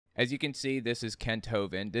As you can see, this is Kent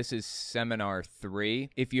Hovind. This is Seminar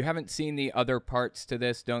 3. If you haven't seen the other parts to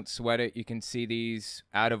this, don't sweat it. You can see these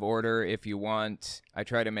out of order if you want. I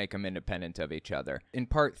try to make them independent of each other. In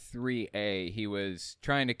Part 3A, he was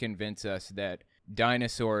trying to convince us that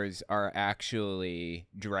dinosaurs are actually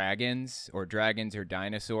dragons, or dragons are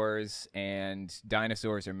dinosaurs, and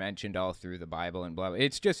dinosaurs are mentioned all through the Bible and blah, blah.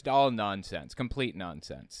 It's just all nonsense, complete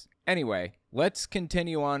nonsense. Anyway, let's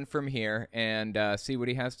continue on from here and see what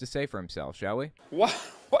he has to say for himself, shall we?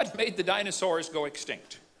 What made the dinosaurs go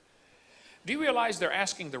extinct? Do you realize they're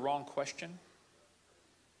asking the wrong question?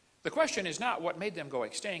 The question is not what made them go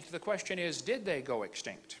extinct. The question is, did they go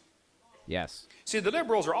extinct? Yes. See, the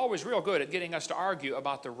liberals are always real good at getting us to argue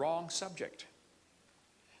about the wrong subject.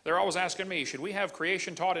 They're always asking me, should we have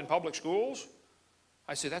creation taught in public schools?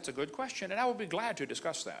 I say, that's a good question, and I will be glad to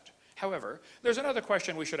discuss that. However, there's another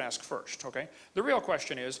question we should ask first, okay? The real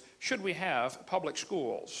question is, should we have public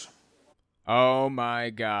schools? Oh my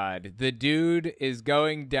God. The dude is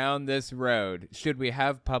going down this road. Should we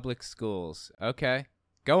have public schools? Okay.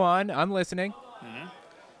 Go on. I'm listening.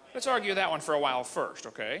 Let's argue that one for a while first,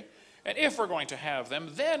 okay? And if we're going to have them,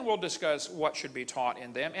 then we'll discuss what should be taught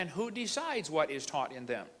in them and who decides what is taught in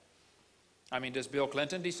them. I mean, does Bill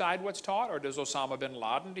Clinton decide what's taught, or does Osama bin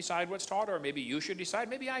Laden decide what's taught, or maybe you should decide,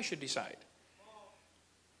 maybe I should decide?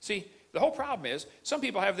 See, the whole problem is, some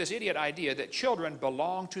people have this idiot idea that children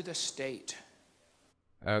belong to the state.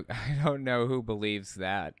 I don't know who believes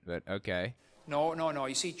that, but okay. No.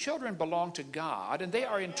 You see, children belong to God, and they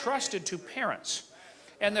are entrusted to parents.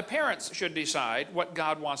 And the parents should decide what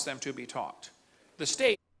God wants them to be taught. The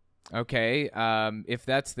state... Okay, if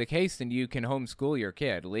that's the case, then you can homeschool your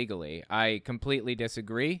kid legally. I completely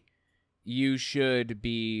disagree. You should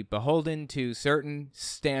be beholden to certain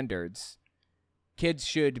standards. Kids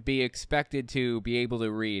should be expected to be able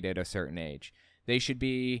to read at a certain age. They should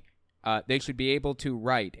be able to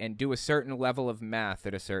write and do a certain level of math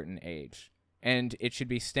at a certain age. And it should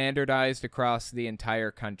be standardized across the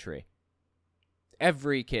entire country.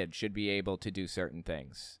 Every kid should be able to do certain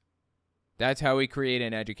things. That's how we create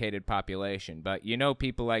an educated population. But you know,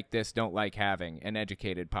 people like this don't like having an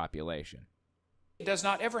educated population. It does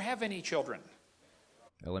not ever have any children.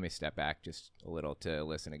 Now, let me step back just a little to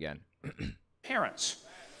listen again. Parents.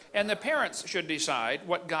 And the parents should decide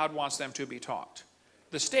what God wants them to be taught.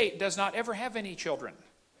 The state does not ever have any children.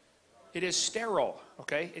 It is sterile,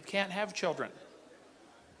 okay? It can't have children.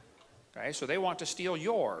 Okay, so they want to steal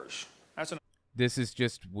yours. That's an... This is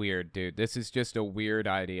just weird, dude. This is just a weird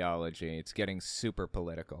ideology. It's getting super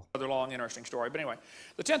political. Another long, interesting story. But anyway,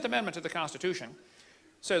 the 10th Amendment to the Constitution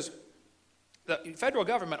says the federal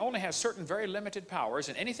government only has certain very limited powers,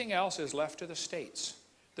 and anything else is left to the states.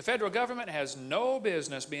 The federal government has no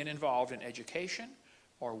business being involved in education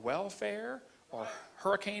or welfare or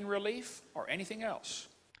hurricane relief or anything else.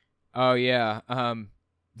 Oh, yeah.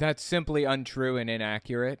 That's simply untrue and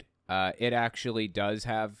inaccurate. It actually does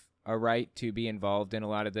have a right to be involved in a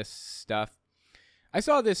lot of this stuff. I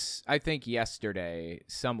saw this, I think, yesterday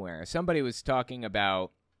somewhere. Somebody was talking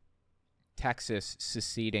about Texas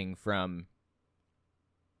seceding from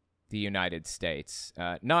the United States.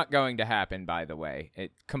 Not going to happen, by the way.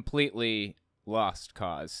 It completely lost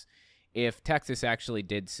cause. If Texas actually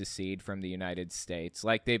did secede from the United States,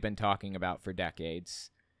 like they've been talking about for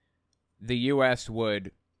decades, the U.S.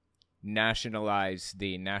 would nationalize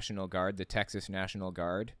the National Guard, the Texas National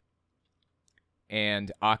Guard,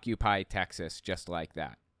 and occupy Texas just like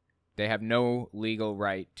that. They have no legal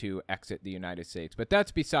right to exit the United States. But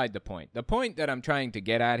that's beside the point. The point that I'm trying to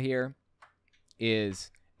get at here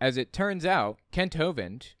is, as it turns out, Kent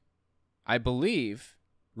Hovind, I believe,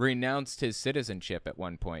 renounced his citizenship at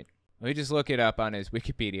one point. Let me just look it up on his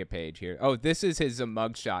Wikipedia page here. Oh, this is his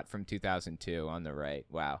mugshot from 2002 on the right.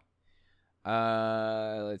 Wow.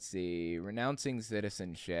 Let's see. Renouncing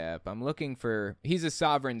citizenship. I'm looking for... He's a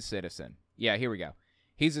sovereign citizen. Yeah, here we go.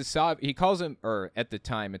 He's a he calls him, or at the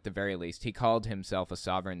time, at the very least, he called himself a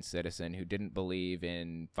sovereign citizen who didn't believe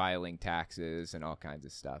in filing taxes and all kinds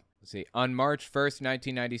of stuff. Let's see. On March 1st,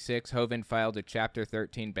 1996, Hovind filed a Chapter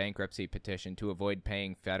 13 bankruptcy petition to avoid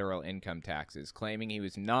paying federal income taxes, claiming he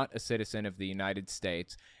was not a citizen of the United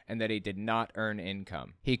States and that he did not earn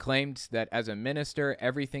income. He claimed that as a minister,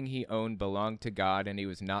 everything he owned belonged to God and he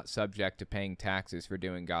was not subject to paying taxes for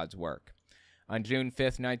doing God's work. On June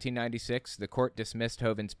 5th, 1996, the court dismissed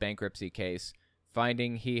Hovind's bankruptcy case,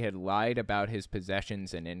 finding he had lied about his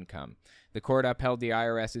possessions and income. The court upheld the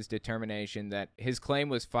IRS's determination that his claim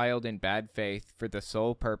was filed in bad faith for the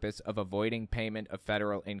sole purpose of avoiding payment of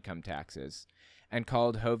federal income taxes, and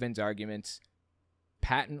called Hovind's arguments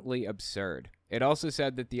patently absurd. It also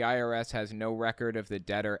said that the IRS has no record of the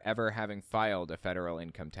debtor ever having filed a federal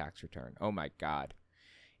income tax return. Oh my God.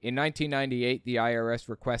 In 1998, the IRS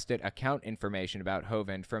requested account information about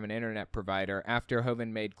Hovind from an internet provider after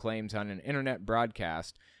Hovind made claims on an internet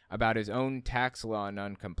broadcast about his own tax law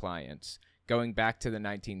noncompliance going back to the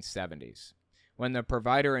 1970s. When the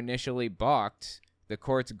provider initially balked, the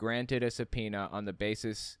courts granted a subpoena on the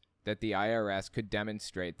basis that the IRS could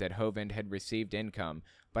demonstrate that Hovind had received income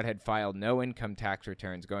but had filed no income tax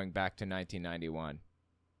returns going back to 1991.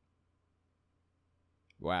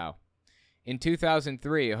 Wow. In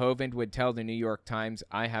 2003, Hovind would tell the New York Times,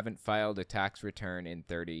 "I haven't filed a tax return in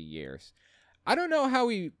 30 years." I don't know how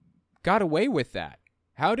he got away with that.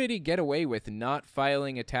 How did he get away with not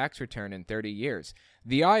filing a tax return in 30 years?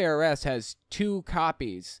 The IRS has 2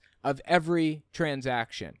 copies of every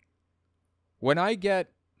transaction. When I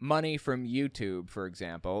get money from YouTube, for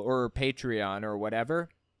example, or Patreon or whatever,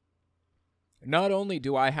 not only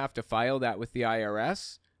do I have to file that with the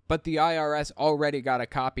IRS, but the IRS already got a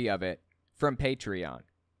copy of it from Patreon.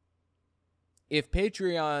 If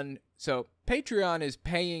Patreon, so Patreon is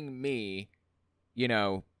paying me,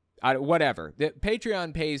 whatever.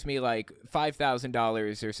 Patreon pays me like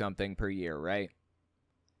 $5,000 or something per year, right?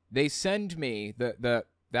 They send me that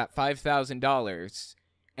 $5,000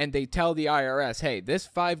 and they tell the IRS, hey, this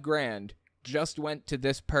 $5,000 just went to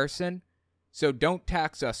this person, so don't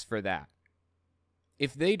tax us for that.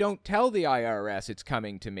 If they don't tell the IRS it's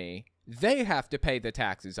coming to me, they have to pay the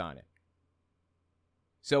taxes on it.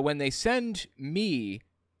 So when they send me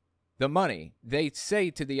the money, they say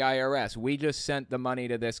to the IRS, we just sent the money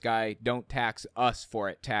to this guy, don't tax us for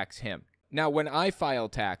it, tax him. Now, when I file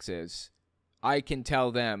taxes, I can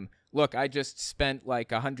tell them, look, I just spent like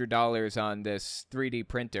 $100 on this 3D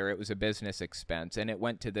printer. It was a business expense, and it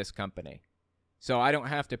went to this company. So I don't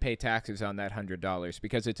have to pay taxes on that $100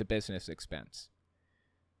 because it's a business expense.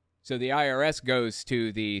 So the IRS goes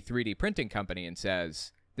to the 3D printing company and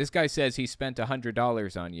says, this guy says he spent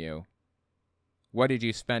 $100 on you. What did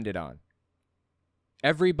you spend it on?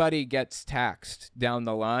 Everybody gets taxed down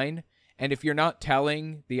the line, and if you're not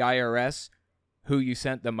telling the IRS who you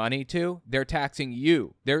sent the money to, they're taxing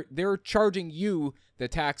you. They're charging you the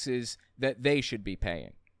taxes that they should be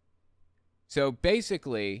paying. So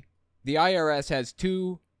basically, the IRS has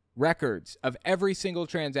 2 records of every single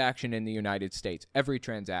transaction in the United States, every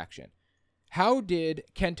transaction. How did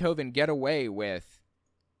Kent Hovind get away with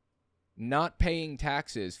not paying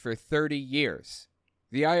taxes for 30 years?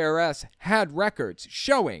 The IRS had records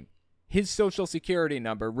showing his Social Security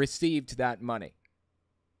number received that money.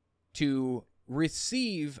 To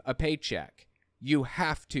receive a paycheck, you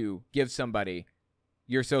have to give somebody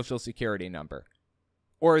your Social Security number,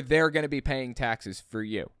 or they're going to be paying taxes for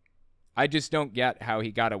you. I just don't get how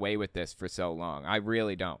he got away with this for so long. I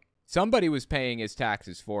really don't. Somebody was paying his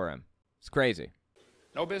taxes for him. It's crazy.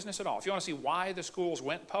 No business at all. If you want to see why the schools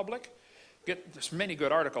went public, there's many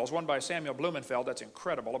good articles. One by Samuel Blumenfeld that's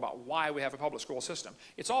incredible about why we have a public school system.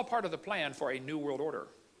 It's all part of the plan for a new world order.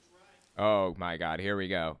 Oh my God, here we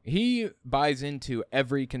go. He buys into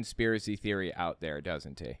every conspiracy theory out there,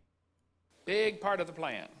 doesn't he? Big part of the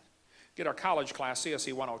plan. Get our college class,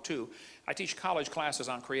 CSE 102. I teach college classes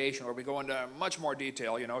on creation where we go into much more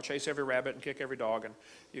detail, chase every rabbit and kick every dog, and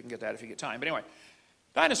you can get that if you get time. But anyway,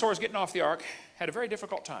 dinosaurs getting off the ark had a very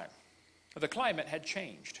difficult time. The climate had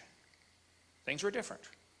changed. Things were different.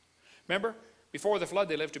 Remember, before the flood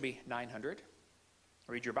they lived to be 900.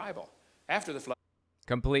 Read your Bible. After the flood,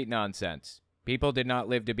 complete nonsense. People did not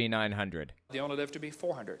live to be 900. they only lived to be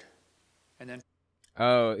 400. And then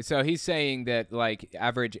Oh, so he's saying that, like,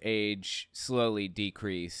 average age slowly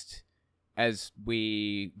decreased as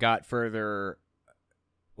we got further,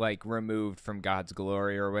 like, removed from God's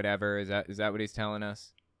glory or whatever. Is that what he's telling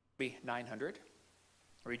us? be 900.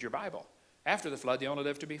 Read your Bible. After the flood, they only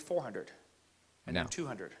lived to be 400. And then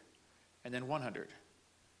 200. And then 100.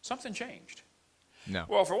 Something changed. No.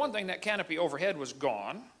 Well, for one thing, that canopy overhead was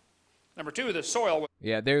gone. Number 2, the soil was...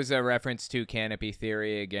 Yeah, there's a reference to canopy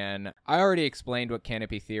theory again. I already explained what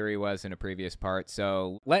canopy theory was in a previous part,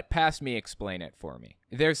 so let past me explain it for me.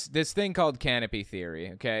 There's this thing called canopy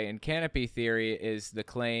theory, okay? And canopy theory is the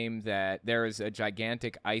claim that there is a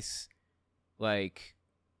gigantic ice, like,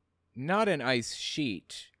 not an ice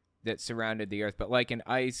sheet that surrounded the Earth, but like an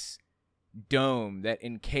ice dome that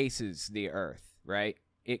encases the Earth, right?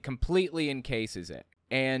 It completely encases it.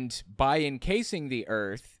 And by encasing the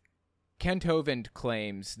Earth, Kent Hovind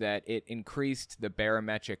claims that it increased the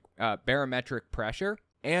barometric pressure,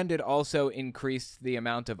 and it also increased the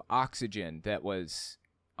amount of oxygen that was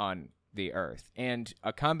on the Earth. And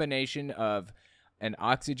a combination of an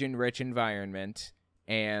oxygen-rich environment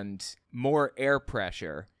and more air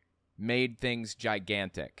pressure made things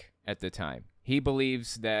gigantic at the time. He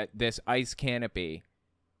believes that this ice canopy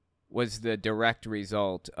was the direct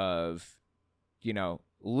result of,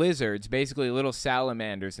 lizards, basically little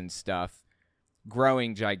salamanders and stuff,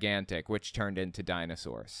 growing gigantic, which turned into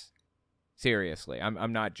dinosaurs. Seriously,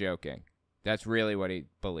 I'm not joking. That's really what he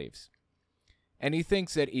believes. And he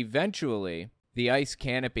thinks that eventually the ice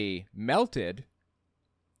canopy melted,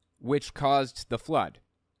 which caused the flood.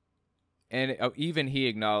 And even he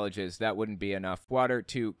acknowledges that wouldn't be enough water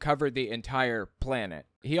to cover the entire planet.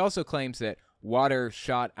 He also claims that water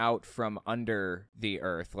shot out from under the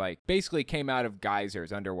earth, like basically came out of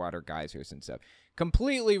geysers, underwater geysers and stuff.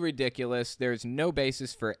 Completely ridiculous. There's no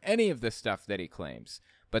basis for any of the stuff that he claims.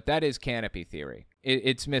 But that is canopy theory.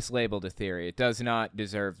 It's mislabeled a theory. It does not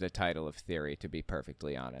deserve the title of theory, to be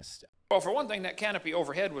perfectly honest. Well, for one thing, that canopy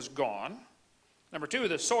overhead was gone. Number two,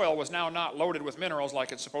 the soil was now not loaded with minerals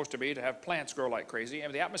like it's supposed to be to have plants grow like crazy.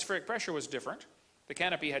 And the atmospheric pressure was different. The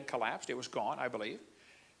canopy had collapsed. It was gone, I believe.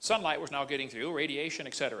 Sunlight was now getting through, radiation,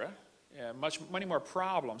 etc. Many more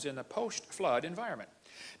problems in the post-flood environment.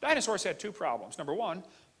 Dinosaurs had two problems. Number one,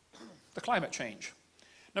 the climate change.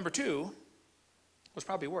 Number two, was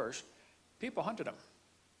probably worse, people hunted them.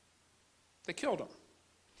 They killed them.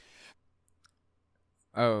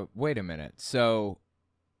 Oh, wait a minute. So,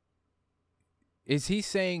 is he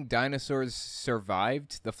saying dinosaurs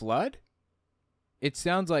survived the flood? It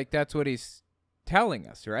sounds like that's what he's telling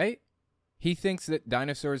us, right? He thinks that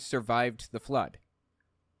dinosaurs survived the flood.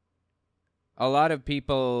 A lot of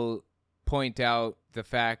people point out the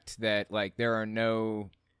fact that, there are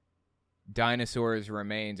no dinosaurs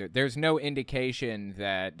remains, or there's no indication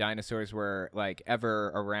that dinosaurs were, ever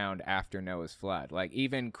around after Noah's flood.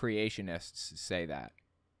 Even creationists say that.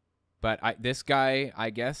 But this guy,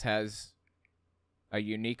 I guess, has a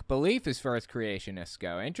unique belief as far as creationists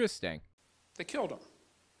go. Interesting. They killed him.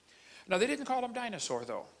 Now, they didn't call him dinosaur,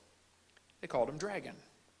 though. They called him dragon.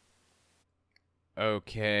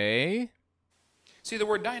 Okay. See, the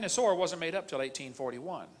word dinosaur wasn't made up till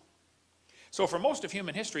 1841. So for most of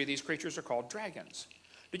human history, these creatures are called dragons.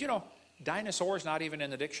 Did you know dinosaurs not even in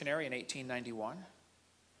the dictionary in 1891?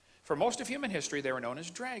 For most of human history, they were known as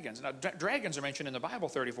dragons. Now, dragons are mentioned in the Bible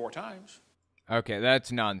 34 times. Okay,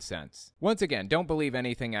 that's nonsense. Once again, don't believe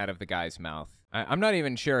anything out of the guy's mouth. I'm not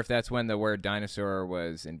even sure if that's when the word dinosaur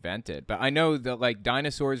was invented, but I know that,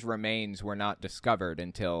 dinosaurs' remains were not discovered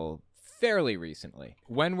until fairly recently.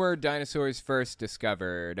 When were dinosaurs first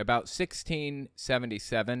discovered? About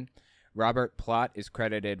 1677. Robert Plot is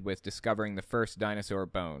credited with discovering the first dinosaur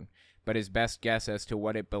bone, but his best guess as to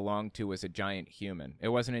what it belonged to was a giant human. It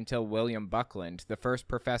wasn't until William Buckland, the first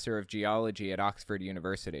professor of geology at Oxford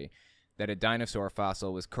University, that a dinosaur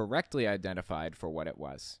fossil was correctly identified for what it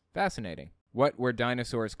was. Fascinating. What were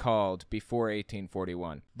dinosaurs called before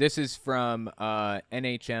 1841? This is from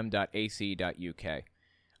nhm.ac.uk.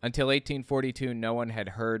 Until 1842, no one had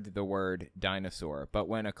heard the word dinosaur, but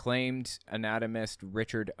when acclaimed anatomist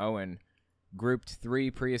Richard Owen grouped three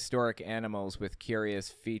prehistoric animals with curious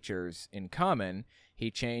features in common, he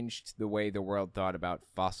changed the way the world thought about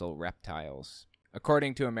fossil reptiles.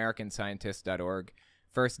 According to AmericanScientist.org,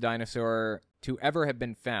 first dinosaur to ever have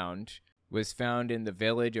been found was found in the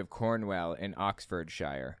village of Cornwall in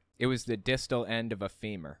Oxfordshire. It was the distal end of a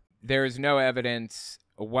femur. There is no evidence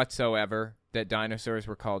whatsoever that dinosaurs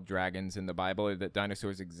were called dragons in the Bible, or that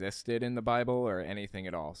dinosaurs existed in the Bible, or anything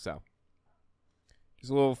at all. So,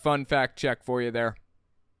 just a little fun fact check for you there.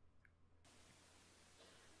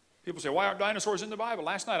 People say, why aren't dinosaurs in the Bible?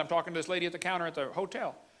 Last night I'm talking to this lady at the counter at the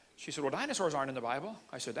hotel. She said, well, dinosaurs aren't in the Bible.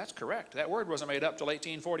 I said, that's correct. That word wasn't made up till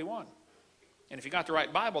 1841. And if you got the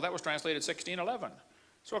right Bible, that was translated 1611.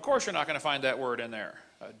 So of course you're not going to find that word in there.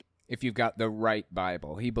 If you've got the right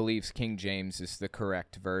Bible. He believes King James is the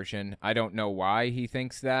correct version. I don't know why he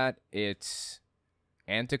thinks that. It's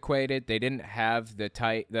antiquated. They didn't have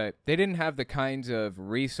they didn't have the kinds of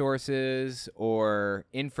resources or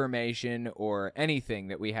information or anything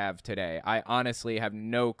that we have today. I honestly have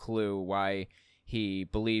no clue why he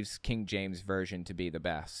believes King James version to be the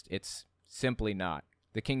best. It's simply not.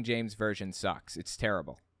 The King James version sucks. It's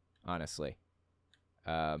terrible, honestly.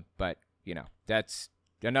 But, that's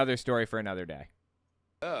another story for another day.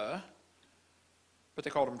 But they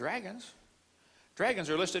called them dragons. Dragons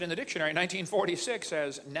are listed in the dictionary in 1946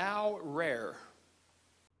 as now rare.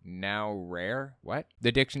 Now rare? What?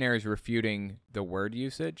 The dictionary is refuting the word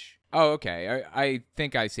usage? Oh, okay. I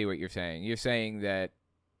think I see what you're saying. You're saying that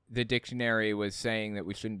the dictionary was saying that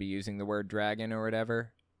we shouldn't be using the word dragon or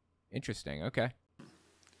whatever? Interesting. Okay.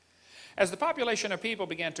 As the population of people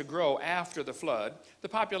began to grow after the flood, the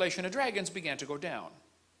population of dragons began to go down.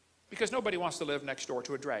 Because nobody wants to live next door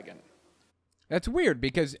to a dragon. That's weird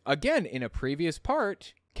because, again, in a previous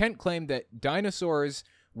part, Kent claimed that dinosaurs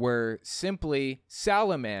were simply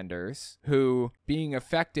salamanders who, being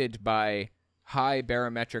affected by high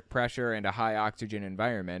barometric pressure and a high oxygen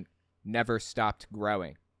environment, never stopped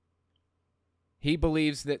growing. He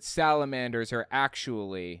believes that salamanders are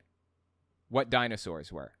actually what dinosaurs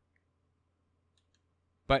were.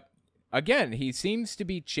 But again, he seems to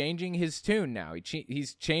be changing his tune now.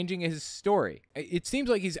 He's changing his story. It seems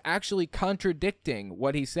like he's actually contradicting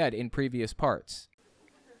what he said in previous parts.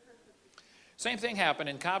 Same thing happened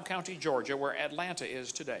in Cobb County, Georgia, where Atlanta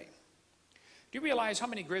is today. Do you realize how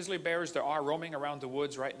many grizzly bears there are roaming around the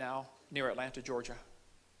woods right now near Atlanta, Georgia?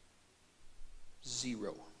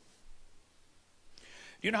 0. Do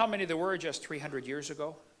you know how many there were just 300 years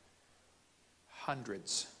ago?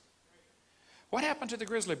 Hundreds. What happened to the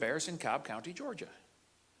grizzly bears in Cobb County, Georgia?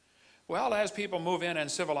 Well, as people move in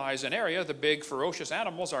and civilize an area, the big ferocious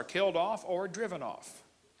animals are killed off or driven off.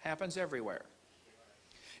 Happens everywhere.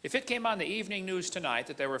 If it came on the evening news tonight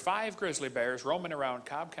that there were 5 grizzly bears roaming around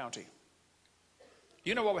Cobb County,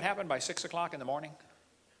 you know what would happen by 6 o'clock in the morning?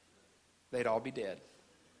 They'd all be dead.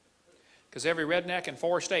 Because every redneck in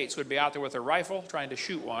 4 states would be out there with a rifle trying to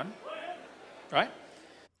shoot one. Right?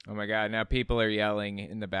 Oh my God, now people are yelling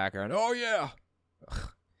in the background, "Oh yeah!"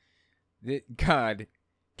 God,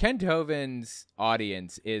 Kent Hovind's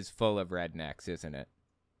audience is full of rednecks, isn't it?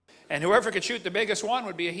 And whoever could shoot the biggest one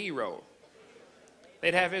would be a hero.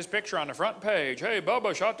 They'd have his picture on the front page. "Hey,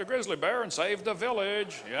 Bubba shot the grizzly bear and saved the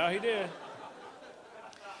village." Yeah, he did.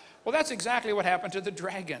 Well, that's exactly what happened to the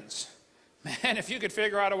dragons. Man, if you could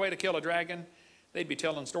figure out a way to kill a dragon, they'd be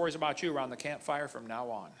telling stories about you around the campfire from now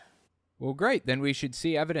on. Well, great. Then we should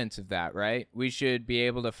see evidence of that, right? We should be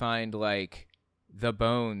able to find, like, the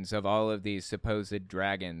bones of all of these supposed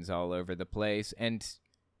dragons all over the place, and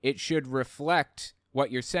it should reflect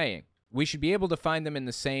what you're saying. We should be able to find them in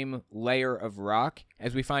the same layer of rock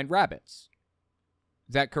as we find rabbits.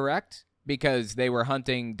 Is that correct? Because they were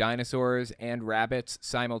hunting dinosaurs and rabbits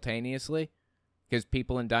simultaneously? Because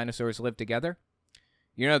people and dinosaurs live together?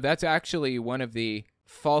 You know, that's actually one of the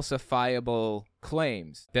falsifiable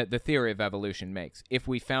claims that the theory of evolution makes. If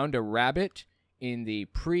we found a rabbit in the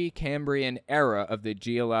Precambrian era of the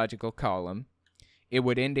geological column, it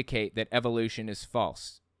would indicate that evolution is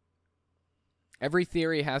false. Every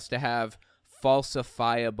theory has to have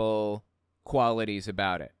falsifiable qualities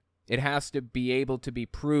about it. It has to be able to be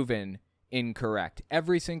proven incorrect.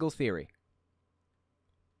 Every single theory.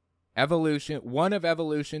 Evolution, one of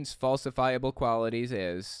evolution's falsifiable qualities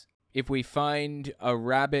is if we find a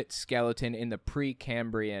rabbit skeleton in the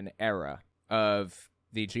Precambrian era of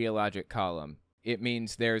the geologic column, it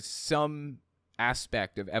means there's some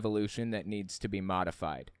aspect of evolution that needs to be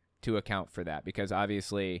modified to account for that, because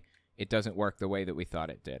obviously it doesn't work the way that we thought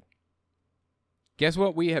it did. Guess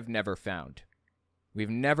what we have never found? We've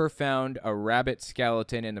never found a rabbit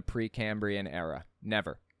skeleton in the Precambrian era.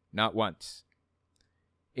 Never. Not once.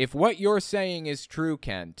 If what you're saying is true,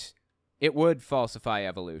 Kent, it would falsify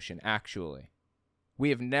evolution, actually. We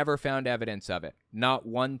have never found evidence of it. Not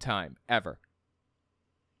one time, ever.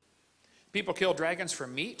 People kill dragons for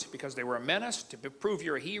meat because they were a menace, to prove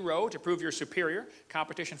you're a hero, to prove you're superior,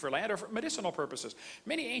 competition for land, or for medicinal purposes.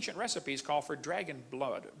 Many ancient recipes call for dragon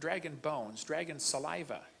blood, dragon bones, dragon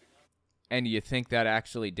saliva. And you think that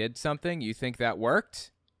actually did something? You think that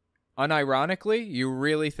worked? Unironically, you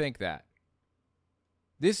really think that?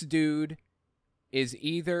 This dude is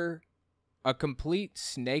either a complete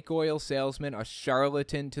snake oil salesman, a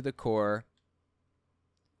charlatan to the core,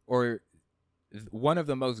 or one of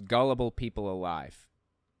the most gullible people alive.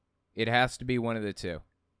 It has to be one of the two.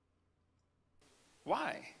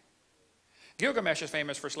 Why? Gilgamesh is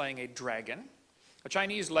famous for slaying a dragon. A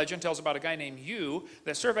Chinese legend tells about a guy named Yu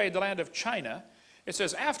that surveyed the land of China. It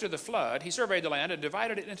says after the flood, he surveyed the land and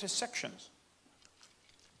divided it into sections.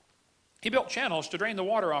 He built channels to drain the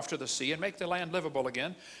water off to the sea and make the land livable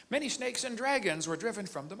again. Many snakes and dragons were driven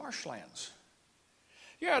from the marshlands.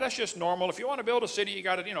 Yeah, that's just normal. If you want to build a city, you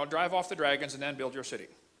got to, drive off the dragons and then build your city.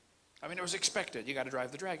 I mean, it was expected. You got to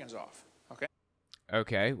drive the dragons off. Okay?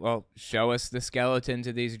 Okay, well, show us the skeletons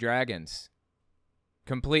of these dragons.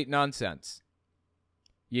 Complete nonsense.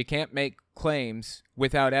 You can't make claims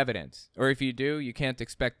without evidence. Or if you do, you can't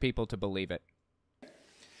expect people to believe it.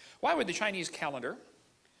 Why would the Chinese calendar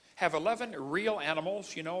have 11 real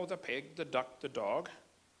animals, the pig, the duck, the dog,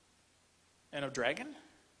 and a dragon?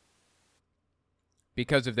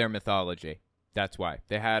 Because of their mythology. That's why.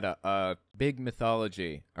 They had a big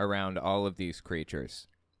mythology around all of these creatures.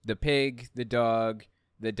 The pig, the dog,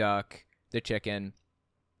 the duck, the chicken.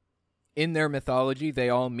 In their mythology, they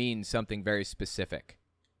all mean something very specific.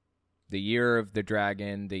 The year of the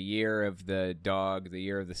dragon, the year of the dog, the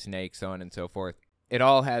year of the snake, so on and so forth. It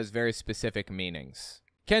all has very specific meanings.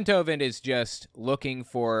 Kent Hovind is just looking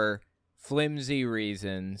for flimsy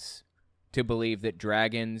reasons to believe that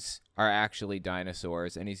dragons are actually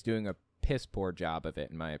dinosaurs, and he's doing a piss-poor job of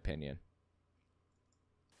it, in my opinion.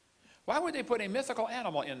 Why would they put a mythical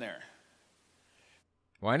animal in there?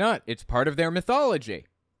 Why not? It's part of their mythology.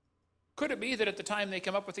 Could it be that at the time they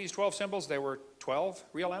came up with these 12 symbols, there were 12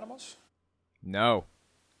 real animals? No.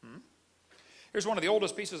 Here's one of the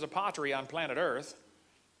oldest pieces of pottery on planet Earth.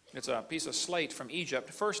 It's a piece of slate from Egypt,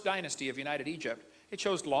 first dynasty of United Egypt. It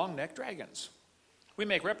shows long-necked dragons. We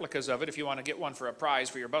make replicas of it if you want to get one for a prize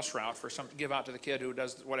for your bus route, for some give out to the kid who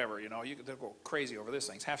does whatever, you know. They'll go crazy over this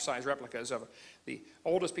thing. It's half-size replicas of the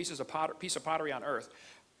oldest piece of pottery on Earth.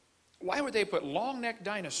 Why would they put long-necked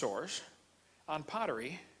dinosaurs on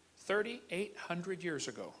pottery 3,800 years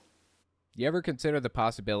ago? You ever consider the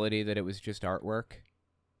possibility that it was just artwork?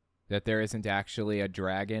 That there isn't actually a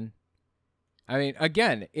dragon? I mean,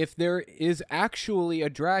 again, if there is actually a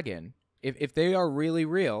dragon, if they are really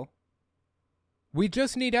real, we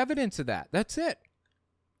just need evidence of that. That's it.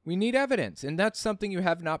 We need evidence, and that's something you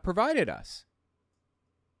have not provided us.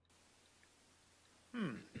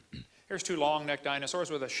 Here's two long-necked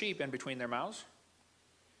dinosaurs with a sheep in between their mouths.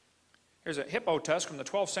 Here's a hippo tusk from the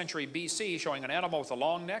 12th century BC showing an animal with a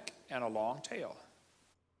long neck and a long tail.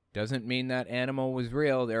 Doesn't mean that animal was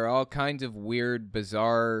real. There are all kinds of weird,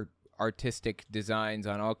 bizarre, artistic designs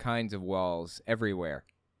on all kinds of walls everywhere.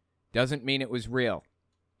 Doesn't mean it was real.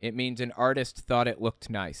 It means an artist thought it looked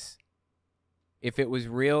nice. If it was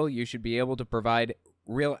real, you should be able to provide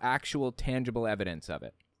real, actual, tangible evidence of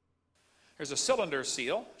it. There's a cylinder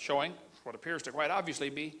seal showing what appears to quite obviously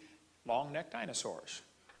be long-necked dinosaurs.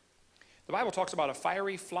 The Bible talks about a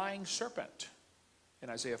fiery flying serpent in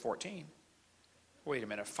Isaiah 14. Wait a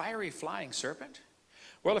minute, a fiery flying serpent?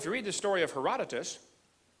 Well, if you read the story of Herodotus,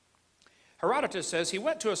 Herodotus says he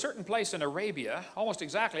went to a certain place in Arabia, almost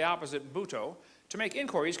exactly opposite Buto, to make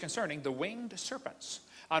inquiries concerning the winged serpents.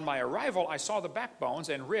 On my arrival, I saw the backbones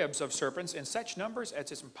and ribs of serpents in such numbers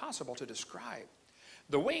as it's impossible to describe.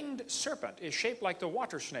 The winged serpent is shaped like the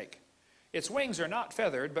water snake. Its wings are not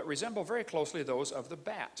feathered, but resemble very closely those of the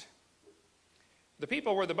bat. The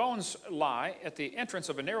people where the bones lie at the entrance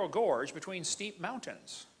of a narrow gorge between steep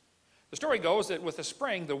mountains. The story goes that with the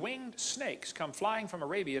spring, the winged snakes come flying from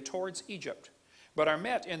Arabia towards Egypt, but are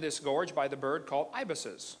met in this gorge by the bird called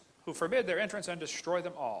ibises, who forbid their entrance and destroy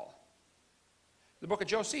them all. The book of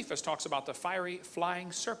Josephus talks about the fiery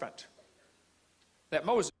flying serpent that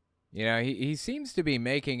Moses... You know, he seems to be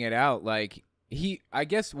making it out like I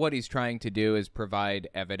guess what he's trying to do is provide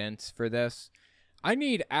evidence for this. I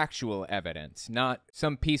need actual evidence, not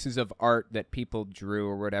some pieces of art that people drew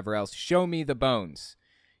or whatever else. Show me the bones.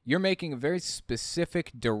 You're making a very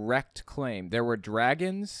specific, direct claim. There were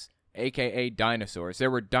dragons, a.k.a. dinosaurs.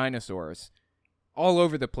 There were dinosaurs all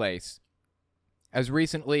over the place as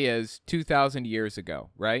recently as 2,000 years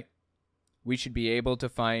ago, right? We should be able to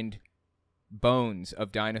find bones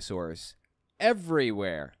of dinosaurs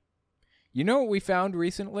everywhere. You know what we found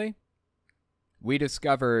recently? We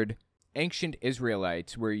discovered ancient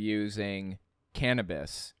Israelites were using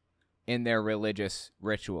cannabis in their religious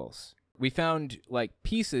rituals. We found, like,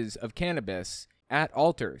 pieces of cannabis at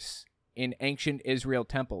altars in ancient Israel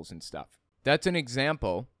temples and stuff. That's an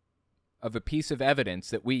example of a piece of evidence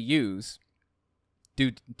that we use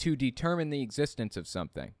to determine the existence of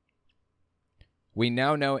something. We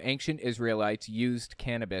now know ancient Israelites used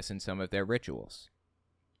cannabis in some of their rituals.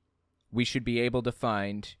 We should be able to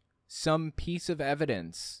find some piece of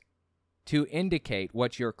evidence to indicate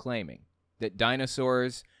what you're claiming, that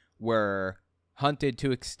dinosaurs were hunted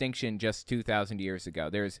to extinction just 2,000 years ago.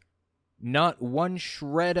 There's not one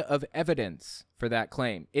shred of evidence for that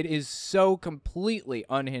claim. It is so completely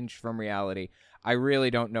unhinged from reality, I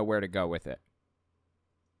really don't know where to go with it.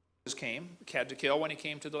 Had to kill when he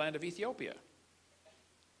came to the land of Ethiopia.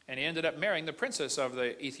 And he ended up marrying the princess of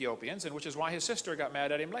the Ethiopians, and which is why his sister got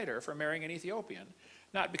mad at him later for marrying an Ethiopian.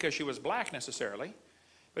 Not because she was black necessarily,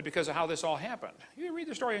 but because of how this all happened. You read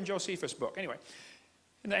the story in Josephus' book. Anyway,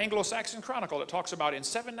 in the Anglo-Saxon Chronicle, it talks about in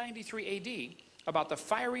 793 A.D., about the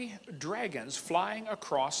fiery dragons flying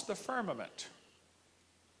across the firmament.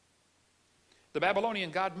 The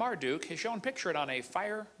Babylonian god Marduk has shown pictured on a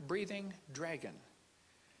fire-breathing dragon.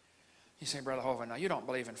 You say, Brother Hovind, now you don't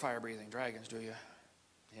believe in fire-breathing dragons, do you?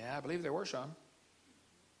 Yeah, I believe there were some.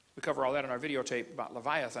 We cover all that in our videotape about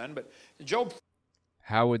Leviathan, but Job...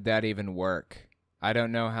 How would that even work? I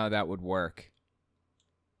don't know how that would work.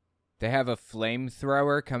 They have a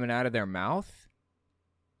flamethrower coming out of their mouth?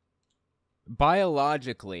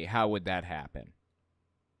 Biologically, how would that happen?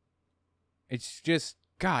 It's just,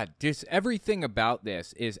 God, just everything about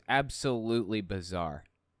this is absolutely bizarre.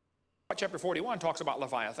 Chapter 41 talks about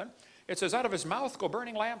Leviathan. It says, out of his mouth go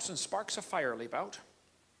burning lamps and sparks of fire leap out.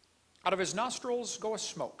 Out of his nostrils go a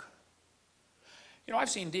smoke. You know, I've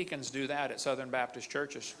seen deacons do that at Southern Baptist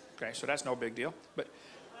churches. Okay, so that's no big deal. But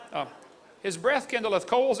his breath kindleth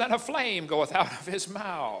coals, and a flame goeth out of his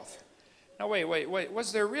mouth. Now, wait.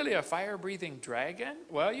 Was there really a fire-breathing dragon?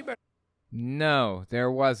 Well, you better... No,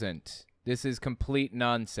 there wasn't. This is complete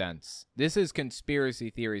nonsense. This is Conspiracy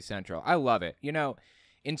Theory Central. I love it. You know,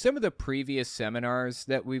 in some of the previous seminars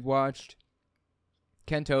that we've watched,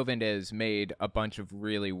 Kent Hovind has made a bunch of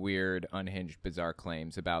really weird, unhinged, bizarre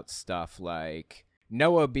claims about stuff like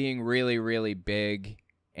Noah being really, really big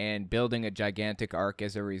and building a gigantic ark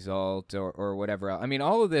as a result, or whatever else. I mean,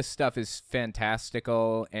 all of this stuff is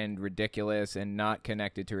fantastical and ridiculous and not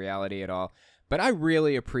connected to reality at all. But I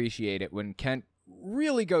really appreciate it when Kent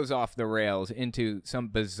really goes off the rails into some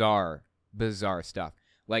bizarre stuff.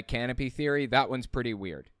 Like canopy theory, that one's pretty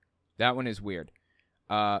weird. That one is weird.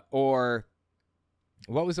 Or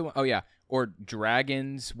what was the one? Oh, yeah. Or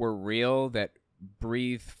dragons were real that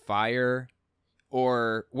breathe fire.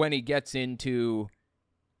 Or when he gets into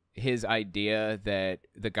his idea that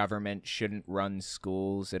the government shouldn't run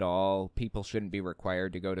schools at all. People shouldn't be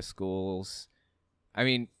required to go to schools. I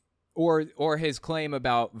mean, or his claim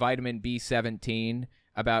about vitamin B17,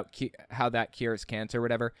 about how that cures cancer or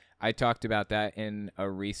whatever. I talked about that in a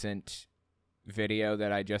recent video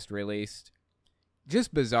that I just released.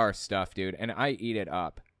 Just bizarre stuff, dude, and I eat it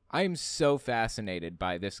up. I'm so fascinated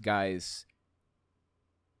by this guy's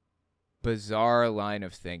bizarre line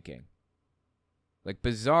of thinking. Like,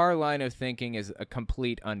 bizarre line of thinking is a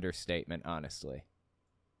complete understatement, honestly.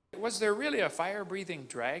 Was there really a fire-breathing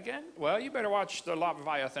dragon? Well, you better watch the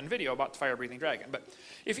Leviathan video about the fire-breathing dragon. But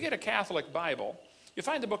if you get a Catholic Bible, you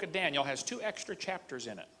find the book of Daniel has 2 extra chapters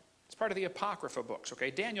in it. It's part of the Apocrypha books,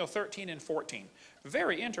 okay? Daniel 13 and 14.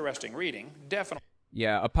 Very interesting reading, definitely.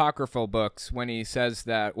 Yeah, apocryphal books, when he says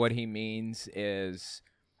that, what he means is...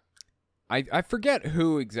 I forget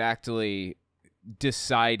who exactly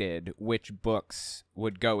decided which books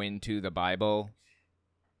would go into the Bible.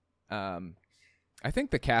 I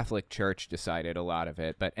think the Catholic Church decided a lot of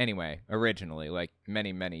it, but anyway, originally, like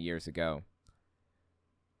many, many years ago.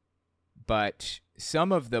 But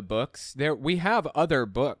some of the books, we have other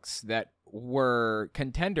books that were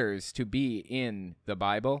contenders to be in the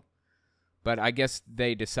Bible, but I guess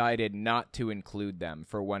they decided not to include them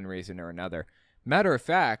for one reason or another. Matter of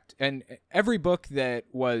fact, and every book that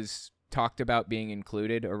was talked about being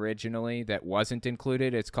included originally that wasn't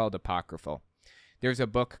included, it's called apocryphal. There's a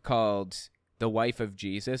book called The Wife of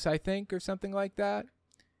Jesus, I think, or something like that.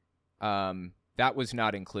 That was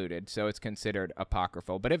not included, so it's considered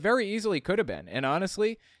apocryphal. But it very easily could have been. And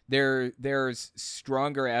honestly, there's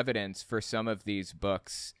stronger evidence for some of these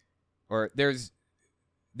books, or there's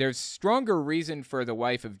stronger reason for The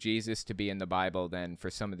Wife of Jesus to be in the Bible than for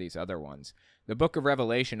some of these other ones. The book of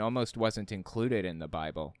Revelation almost wasn't included in the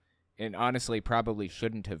Bible, and honestly probably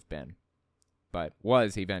shouldn't have been, but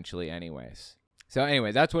was eventually anyways. So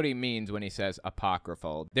anyway, that's what he means when he says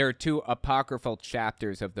apocryphal. There are 2 apocryphal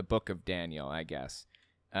chapters of the book of Daniel, I guess.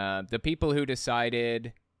 The people who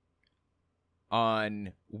decided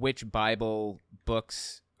on which Bible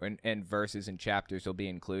books and verses and chapters will be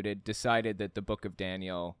included decided that the book of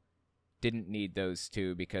Daniel didn't need those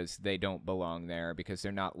 2 because they don't belong there, because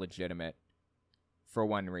they're not legitimate for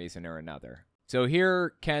one reason or another. So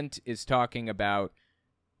here Kent is talking about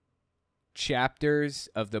chapters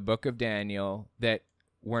of the book of Daniel that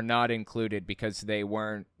were not included because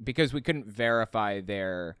we couldn't verify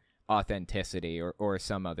their authenticity or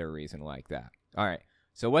some other reason like that. All right.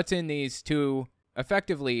 So what's in these 2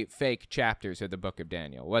 effectively fake chapters of the book of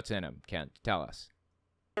Daniel? What's in them, Kent? Tell us.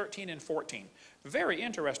 13 and 14. Very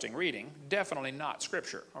interesting reading, definitely not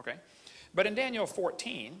scripture, okay? But in Daniel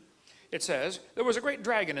 14, it says, there was a great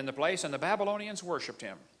dragon in the place, and the Babylonians worshipped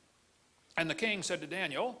him. And the king said to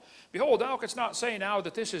Daniel, behold, thou canst not say now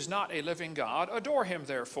that this is not a living God. Adore him,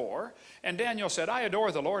 therefore. And Daniel said, I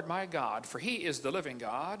adore the Lord my God, for he is the living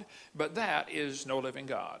God, but that is no living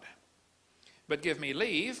God. But give me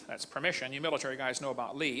leave, that's permission, you military guys know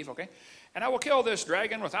about leave, okay? And I will kill this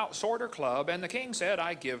dragon without sword or club. And the king said,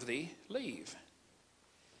 I give thee leave.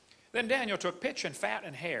 Then Daniel took pitch and fat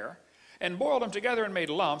and hair, and boiled them together and made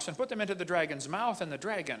lumps, and put them into the dragon's mouth, and the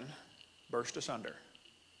dragon burst asunder.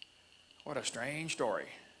 What a strange story.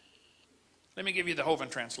 Let me give you the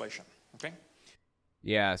Hovind translation, okay?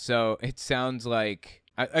 Yeah, so it sounds like,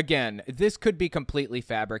 again, this could be completely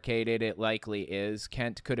fabricated. It likely is.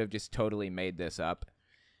 Kent could have just totally made this up.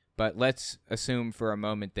 But let's assume for a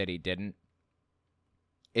moment that he didn't.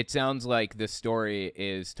 It sounds like the story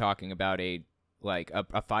is talking about a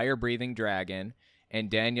fire-breathing dragon, and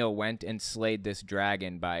Daniel went and slayed this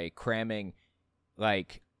dragon by cramming,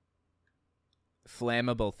 like,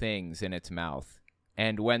 flammable things in its mouth.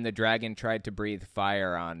 And when the dragon tried to breathe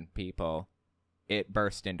fire on people, it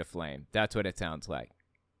burst into flame. That's what it sounds like.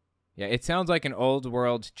 Yeah, it sounds like an old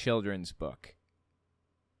world children's book.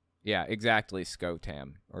 Yeah, exactly,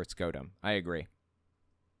 Scotam, or Scotum. I agree.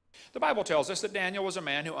 The Bible tells us that Daniel was a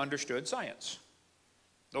man who understood science.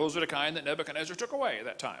 Those are the kind that Nebuchadnezzar took away at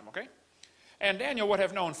that time, okay? And Daniel would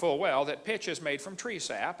have known full well that pitch is made from tree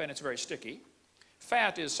sap, and it's very sticky.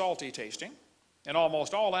 Fat is salty tasting, and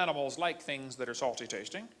almost all animals like things that are salty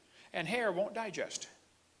tasting, and hair won't digest.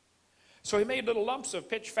 So he made little lumps of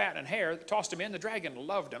pitch, fat, and hair, tossed them in. The dragon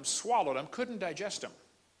loved them, swallowed them, couldn't digest them.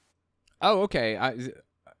 Oh, okay.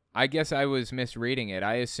 I guess I was misreading it.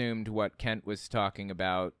 I assumed what Kent was talking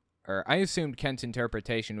about, or I assumed Kent's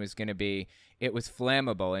interpretation was going to be it was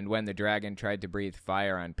flammable, and when the dragon tried to breathe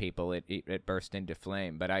fire on people, it burst into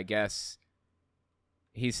flame. But I guess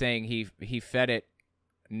he's saying he fed it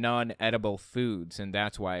non-edible foods, and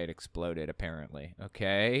that's why it exploded, apparently.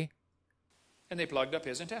 Okay. And they plugged up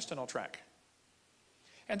his intestinal tract.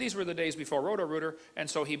 And these were the days before Roto-Rooter, and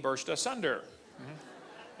so he burst asunder.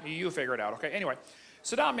 You figure it out, okay? Anyway,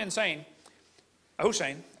 Saddam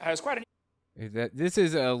Hussein has quite an... This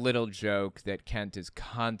is a little joke that Kent is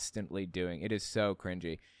constantly doing. It is so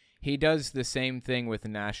cringy. He does the same thing with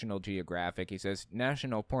National Geographic. He says,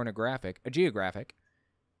 National Geographic.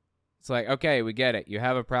 It's like, okay, we get it. You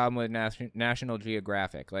have a problem with National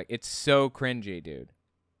Geographic. Like, it's so cringy, dude.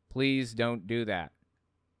 Please don't do that.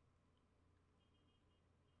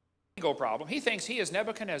 Ego problem. He thinks he is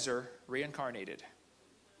Nebuchadnezzar reincarnated.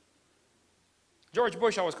 George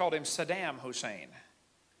Bush always called him Saddam Hussein.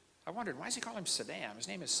 I wondered, why does he call him Saddam? His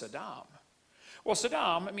name is Saddam. Well,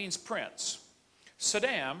 Saddam means prince.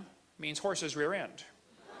 Saddam means horse's rear end.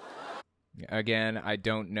 Again, I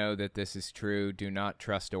don't know that this is true. Do not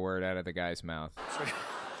trust a word out of the guy's mouth. So he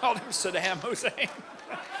called him Saddam Hussein.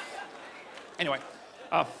 Anyway,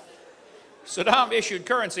 Saddam issued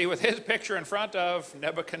currency with his picture in front of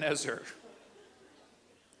Nebuchadnezzar.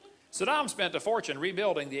 Saddam spent a fortune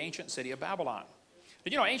rebuilding the ancient city of Babylon.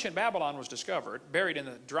 Did you know ancient Babylon was discovered, buried in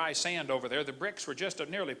the dry sand over there? The bricks were just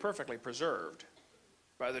nearly perfectly preserved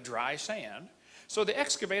by the dry sand. So they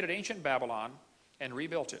excavated ancient Babylon and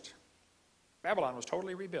rebuilt it. Babylon was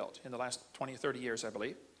totally rebuilt in the last 20 or 30 years, I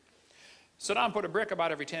believe. Saddam put a brick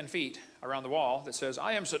about every 10 feet around the wall that says,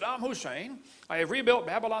 I am Saddam Hussein. I have rebuilt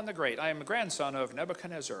Babylon the Great. I am the grandson of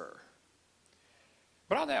Nebuchadnezzar.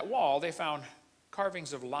 But on that wall, they found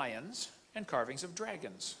carvings of lions and carvings of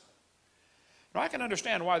dragons. Now, I can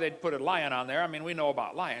understand why they'd put a lion on there. I mean, we know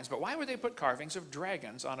about lions. But why would they put carvings of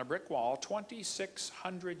dragons on a brick wall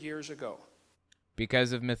 2,600 years ago?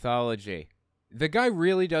 Because of mythology. The guy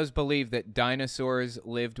really does believe that dinosaurs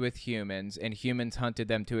lived with humans and humans hunted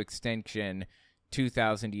them to extinction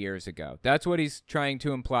 2,000 years ago. That's what he's trying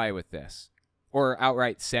to imply with this. Or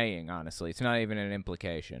outright saying, honestly. It's not even an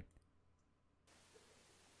implication.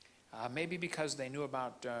 Maybe because they knew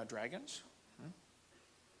about dragons.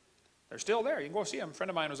 They're still there. You can go see them. A friend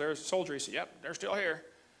of mine was there as a soldier. He said, yep, they're still here.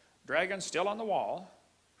 Dragons still on the wall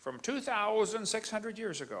from 2,600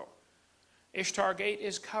 years ago. Ishtar Gate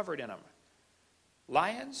is covered in them.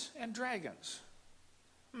 Lions and dragons.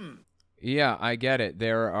 Yeah, I get it.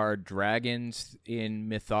 There are dragons in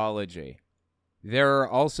mythology. There are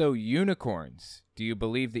also unicorns. Do you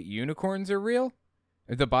believe that unicorns are real?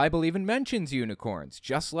 The Bible even mentions unicorns,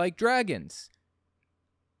 just like dragons.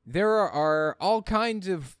 There are all kinds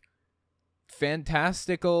of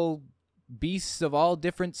fantastical beasts of all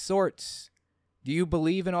different sorts. Do you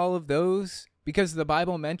believe in all of those because the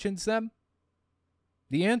Bible mentions them?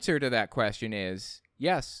 The answer to that question is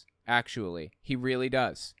yes, actually. He really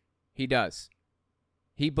does. He does.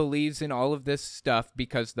 He believes in all of this stuff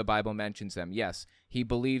because the Bible mentions them. Yes, he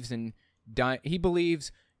believes in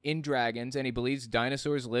dragons, and he believes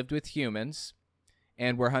dinosaurs lived with humans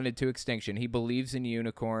and were hunted to extinction. He believes in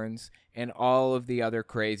unicorns and all of the other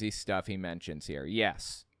crazy stuff he mentions here.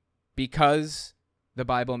 Yes, because the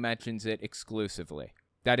Bible mentions it exclusively.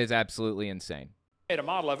 That is absolutely insane. Made a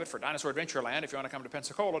model of it for Dinosaur Adventureland. If you want to come to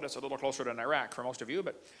Pensacola, that's a little closer than Iraq for most of you.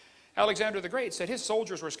 But Alexander the Great said his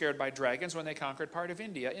soldiers were scared by dragons when they conquered part of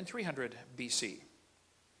India in 300 BC.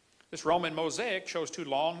 This Roman mosaic shows two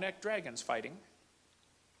long-necked dragons fighting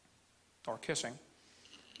or kissing.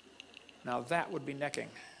 Now that would be necking.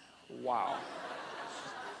 Wow.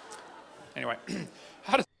 Anyway,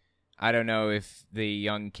 how does... I don't know if the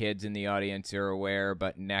young kids in the audience are aware,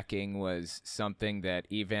 but necking was something that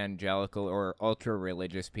evangelical or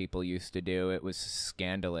ultra-religious people used to do. It was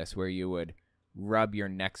scandalous, where you would rub your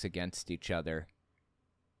necks against each other.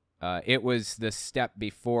 It was the step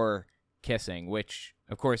before kissing, which,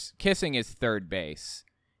 of course, kissing is third base.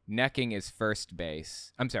 Necking is first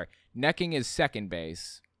base. I'm sorry, necking is second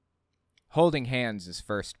base. Holding hands is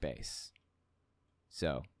first base.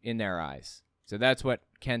 So, in their eyes. So that's what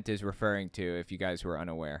Kent is referring to, if you guys were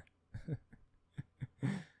unaware.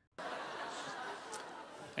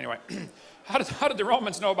 Anyway, how did the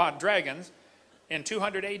Romans know about dragons in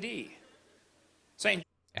 200 A.D.?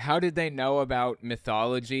 How did they know about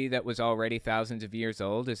mythology that was already thousands of years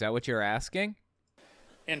old? Is that what you're asking?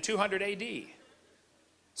 In 200 A.D.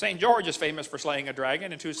 St. George is famous for slaying a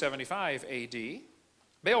dragon in 275 A.D.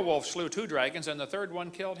 Beowulf slew 2 dragons, and the third one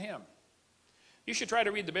killed him. You should try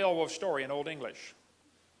to read the Beowulf story in Old English.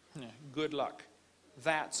 Good luck.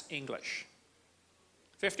 That's English.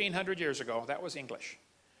 1,500 years ago, that was English.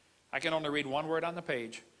 I can only read one word on the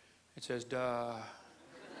page. It says, duh.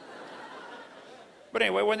 But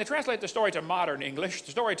anyway, when they translate the story to modern English,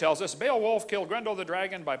 the story tells us Beowulf killed Grendel the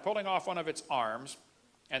dragon by pulling off one of its arms,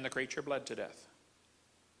 and the creature bled to death.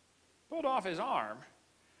 Pulled off his arm?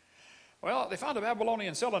 Well, they found a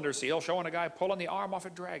Babylonian cylinder seal showing a guy pulling the arm off a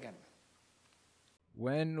dragon.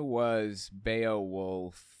 When was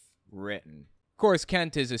Beowulf written? Of course,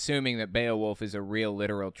 Kent is assuming that Beowulf is a real,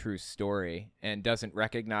 literal, true story and doesn't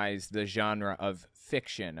recognize the genre of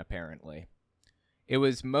fiction, apparently. It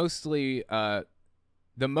was mostly, the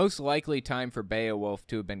most likely time for Beowulf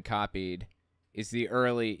to have been copied is the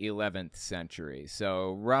early 11th century,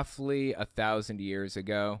 so roughly 1,000 years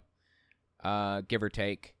ago, give or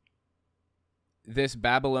take. This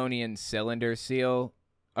Babylonian cylinder seal,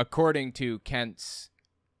 according to Kent's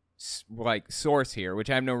source here, which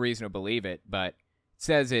I have no reason to believe it, but it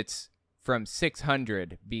says it's from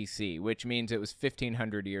 600 BC, which means it was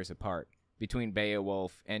 1,500 years apart between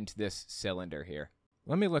Beowulf and this cylinder here.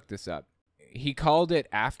 Let me look this up. He called it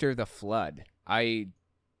after the flood. I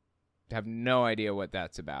have no idea what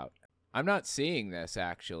that's about. I'm not seeing this,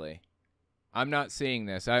 actually. I'm not seeing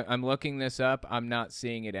this. I'm looking this up. I'm not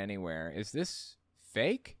seeing it anywhere. Is this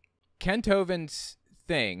fake? Kent Hovind's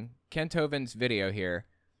video here,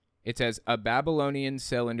 it says, a Babylonian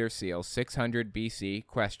cylinder seal, 600 BC,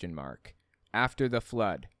 question mark. After the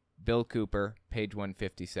flood. Bill Cooper, page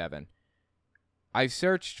 157. I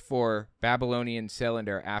searched for Babylonian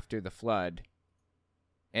cylinder after the flood,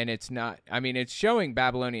 and it's not, I mean, it's showing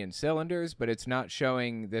Babylonian cylinders, but it's not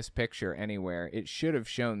showing this picture anywhere. It should have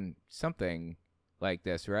shown something like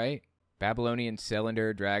this, right? Babylonian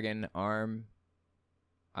cylinder, dragon, arm.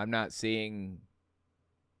 I'm not seeing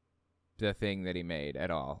the thing that he made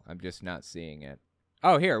at all. I'm just not seeing it.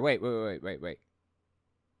 Oh, here, wait.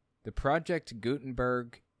 The Project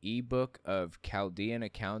Gutenberg ebook of Chaldean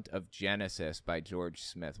account of Genesis by George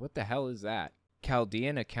Smith. What the hell is that?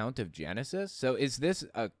 Chaldean account of Genesis? So is this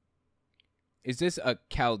a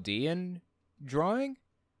Chaldean drawing?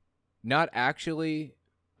 Not actually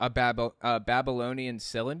a Babylonian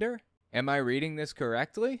cylinder? Am I reading this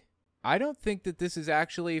correctly? I don't think that this is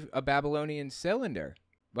actually a Babylonian cylinder.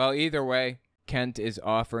 Well, either way, Kent is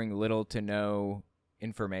offering little to no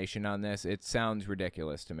information on this. It sounds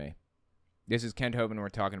ridiculous to me. This is Kent Hovind we're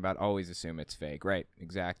talking about. Always assume it's fake. Right,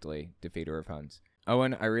 exactly. Defeater of Huns.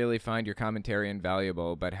 Owen, I really find your commentary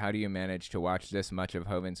invaluable, but how do you manage to watch this much of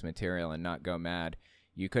Hovind's material and not go mad?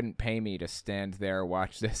 You couldn't pay me to stand there,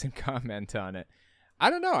 watch this, and comment on it. I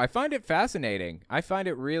don't know. I find it fascinating. I find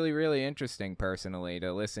it really, really interesting, personally,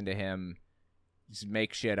 to listen to him just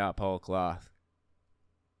make shit up whole cloth.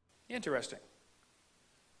 Interesting.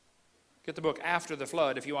 Get the book After the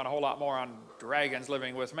Flood if you want a whole lot more on dragons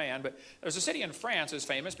living with man. But there's a city in France that's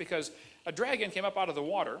famous because a dragon came up out of the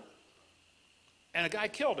water, and a guy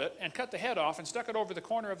killed it and cut the head off and stuck it over the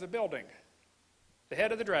corner of the building. The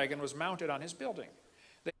head of the dragon was mounted on his building.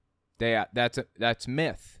 That's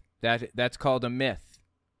myth. That's called a myth.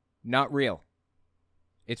 Not real.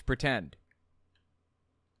 It's pretend.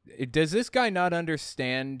 Does this guy not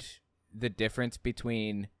understand the difference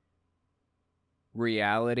between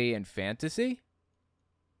reality and fantasy?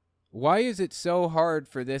 Why is it so hard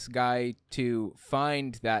for this guy to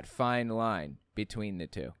find that fine line between the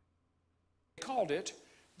two? They called it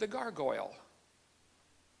the gargoyle.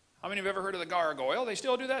 How many have ever heard of the gargoyle? They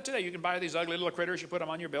still do that today. You can buy these ugly little critters, you put them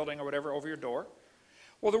on your building or whatever over your door.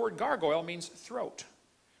 Well, the word gargoyle means throat.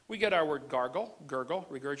 We get our word gargle, gurgle,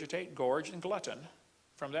 regurgitate, gorge, and glutton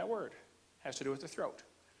from that word. It has to do with the throat.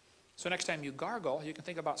 So next time you gargle, you can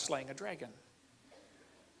think about slaying a dragon.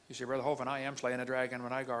 You see, Brother Hovind, I am slaying a dragon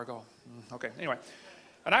when I gargle. Okay, anyway.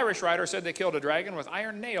 An Irish writer said they killed a dragon with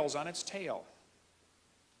iron nails on its tail.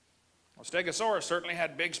 Well, Stegosaurus certainly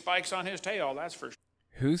had big spikes on his tail, that's for sure.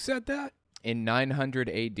 Who said that? In 900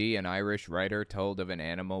 AD, an Irish writer told of an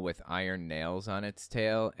animal with iron nails on its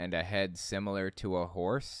tail and a head similar to a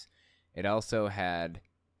horse. It also had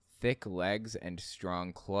thick legs and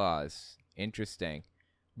strong claws. Interesting.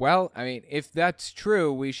 Well, I mean, if that's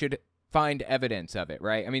true, we should find evidence of it,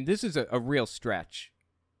 right? I mean, this is a real stretch,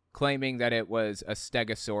 claiming that it was a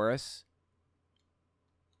Stegosaurus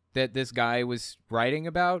that this guy was writing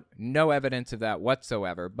about. No evidence of that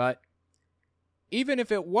whatsoever, but even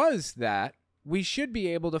if it was that, we should be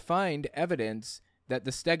able to find evidence that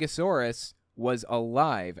the Stegosaurus was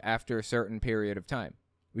alive after a certain period of time.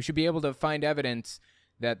 We should be able to find evidence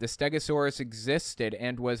that the Stegosaurus existed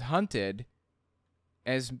and was hunted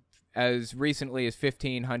as recently as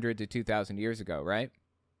 1,500 to 2,000 years ago, right?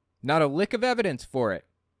 Not a lick of evidence for it.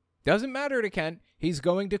 Doesn't matter to Kent. He's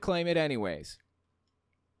going to claim it anyways.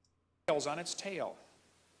 On its tail.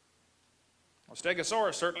 Well,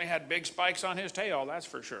 Stegosaurus certainly had big spikes on his tail, that's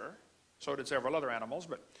for sure. So did several other animals,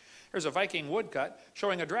 but here's a Viking woodcut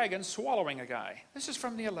showing a dragon swallowing a guy. This is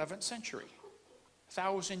from the 11th century,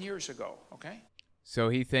 1,000 years ago, okay? So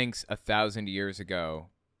he thinks 1,000 years ago,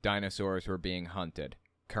 dinosaurs were being hunted,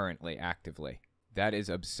 currently, actively. That is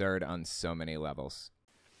absurd on so many levels.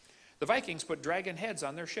 The Vikings put dragon heads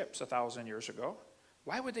on their ships 1,000 years ago.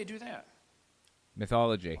 Why would they do that?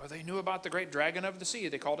 Mythology. Well, they knew about the great dragon of the sea.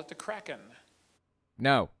 They called it the Kraken.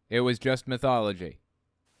 No, it was just mythology.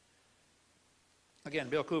 Again,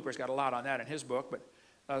 Bill Cooper's got a lot on that in his book, but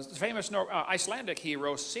the famous Icelandic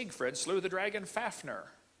hero Siegfried slew the dragon Fafnir.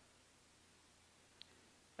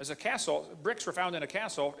 As a castle, bricks were found in a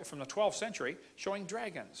castle from the 12th century showing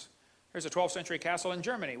dragons. There's a 12th century castle in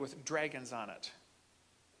Germany with dragons on it.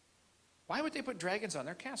 Why would they put dragons on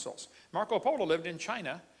their castles? Marco Polo lived in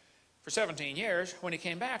China for 17 years. When he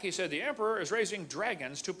came back, he said the emperor is raising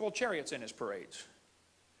dragons to pull chariots in his parades.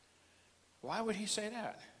 Why would he say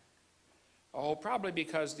that? Oh, probably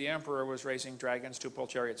because the emperor was raising dragons to pull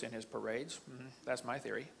chariots in his parades. That's my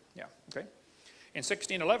theory. Yeah, okay. In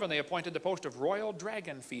 1611, they appointed the post of royal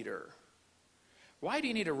dragon feeder. Why do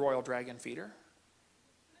you need a royal dragon feeder?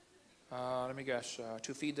 Let me guess,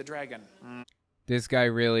 to feed the dragon. This guy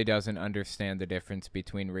really doesn't understand the difference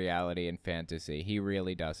between reality and fantasy. He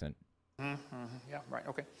really doesn't. Yeah, right,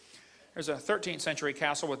 okay. There's a 13th century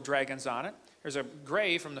castle with dragons on it. There's a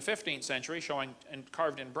grave from the 15th century showing, and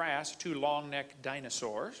carved in brass, 2 long-necked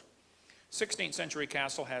dinosaurs. 16th century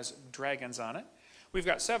castle has dragons on it. We've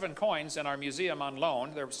got 7 coins in our museum on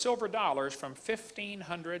loan. They're silver dollars from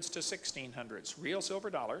 1500s to 1600s, real silver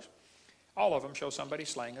dollars. All of them show somebody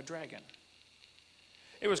slaying a dragon.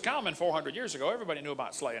 It was common 400 years ago. Everybody knew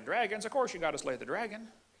about slaying dragons. Of course, you got to slay the dragon.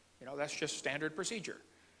 You know, that's just standard procedure.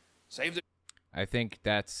 Save the I think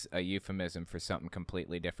that's a euphemism for something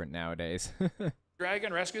completely different nowadays.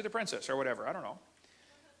 dragon, rescue the princess, or whatever. I don't know.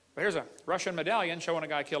 But here's a Russian medallion showing a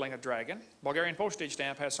guy killing a dragon. Bulgarian postage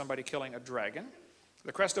stamp has somebody killing a dragon.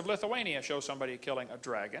 The crest of Lithuania shows somebody killing a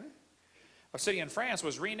dragon. A city in France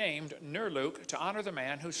was renamed Nerluk to honor the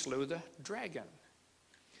man who slew the dragon.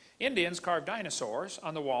 Indians carved dinosaurs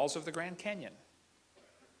on the walls of the Grand Canyon.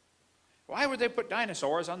 Why would they put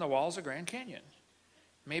dinosaurs on the walls of Grand Canyon?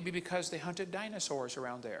 Maybe because they hunted dinosaurs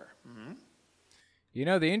around there. You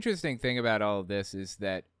know, the interesting thing about all of this is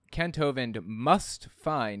that Kent Hovind must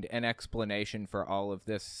find an explanation for all of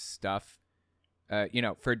this stuff. You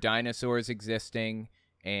know, for dinosaurs existing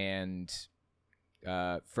and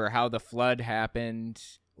for how the flood happened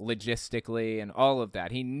logistically and all of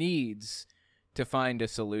that. He needs to find a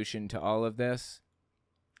solution to all of this.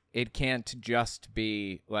 It can't just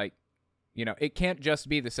be like, you know, it can't just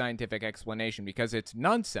be the scientific explanation because it's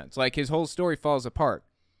nonsense. Like, his whole story falls apart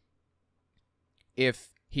if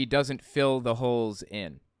he doesn't fill the holes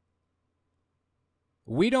in.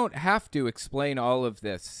 We don't have to explain all of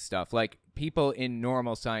this stuff. Like, people in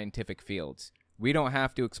normal scientific fields, we don't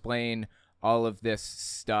have to explain all of this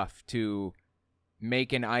stuff to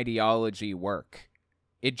make an ideology work.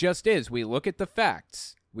 It just is. We look at the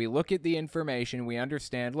facts. We look at the information. We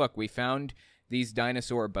understand, look, we found these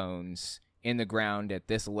dinosaur bones in the ground at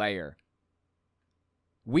this layer.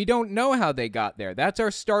 We don't know how they got there. That's our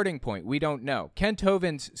starting point. We don't know. Kent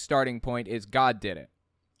Hovind's starting point is God did it.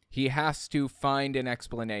 He has to find an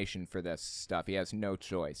explanation for this stuff. He has no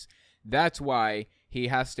choice. That's why he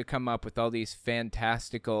has to come up with all these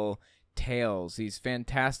fantastical tales, these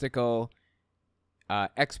fantastical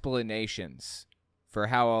explanations for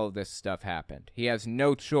how all of this stuff happened. He has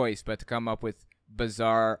no choice but to come up with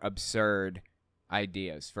bizarre, absurd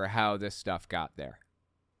ideas for how this stuff got there.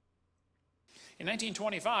 In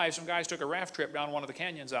 1925, some guys took a raft trip down one of the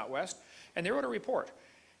canyons out west, and they wrote a report.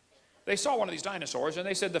 They saw one of these dinosaurs, and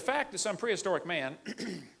they said the fact that some prehistoric man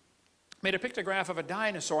made a pictograph of a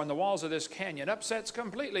dinosaur on the walls of this canyon upsets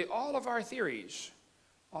completely all of our theories.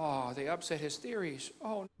 Oh, they upset his theories.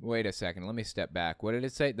 Oh. Wait a second. Let me step back. What did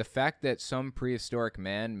it say? The fact that some prehistoric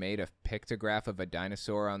man made a pictograph of a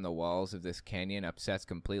dinosaur on the walls of this canyon upsets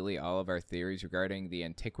completely all of our theories regarding the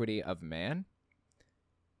antiquity of man?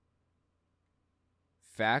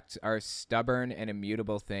 Facts are stubborn and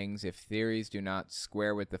immutable things. If theories do not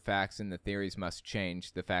square with the facts, then the theories must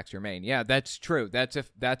change. The facts remain. Yeah, that's true. That's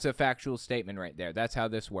a factual statement right there. That's how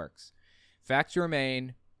this works. Facts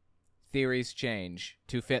remain. Theories change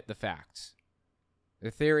to fit the facts.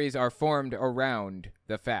 The theories are formed around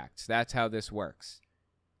the facts. That's how this works.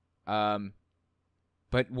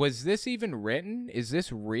 But was this even written? Is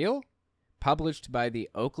this real? Published by the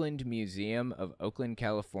Oakland Museum of Oakland,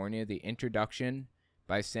 California. The introduction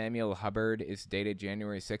by Samuel Hubbard is dated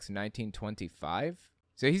January 6, 1925.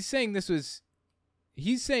 So he's saying this was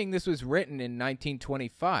written in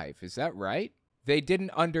 1925. Is that right? They didn't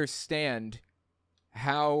understand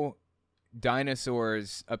how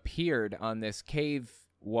dinosaurs appeared on this cave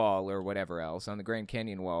wall or whatever else, on the Grand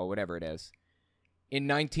Canyon wall, whatever it is, in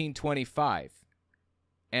 1925.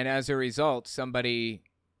 And as a result,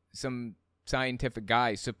 some scientific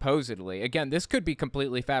guy supposedly, again, this could be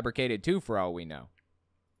completely fabricated too for all we know.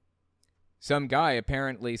 Some guy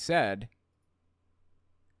apparently said,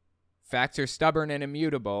 facts are stubborn and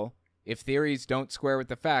immutable. If theories don't square with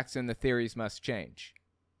the facts, then the theories must change.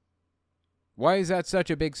 Why is that such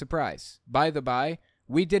a big surprise? By the by,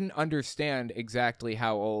 we didn't understand exactly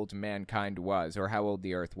how old mankind was or how old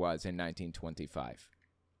the Earth was in 1925.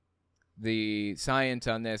 The science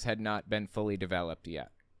on this had not been fully developed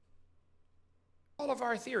yet. All of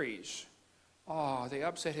our theories. Oh, they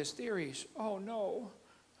upset his theories. Oh, no.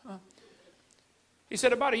 He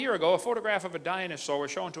said about a year ago, a photograph of a dinosaur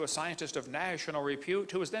was shown to a scientist of national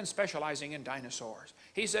repute who was then specializing in dinosaurs.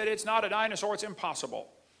 He said, it's not a dinosaur, it's impossible.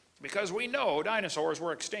 Because we know dinosaurs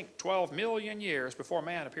were extinct 12 million years before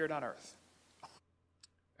man appeared on Earth.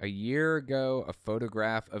 A year ago, a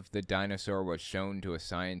photograph of the dinosaur was shown to a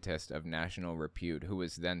scientist of national repute who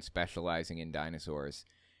was then specializing in dinosaurs.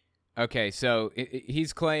 Okay, so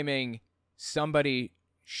he's claiming some rando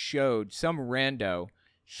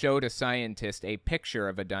showed a scientist a picture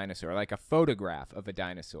of a dinosaur, like a photograph of a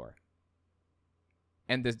dinosaur.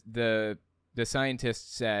 And the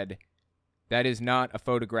scientist said, that is not a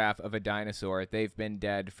photograph of a dinosaur. They've been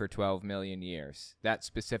dead for 12 million years. That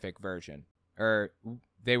specific version. Or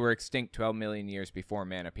they were extinct 12 million years before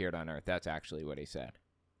man appeared on Earth. That's actually what he said.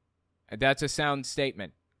 That's a sound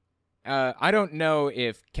statement. I don't know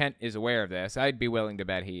if Kent is aware of this. I'd be willing to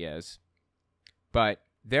bet he is. But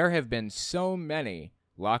there have been so many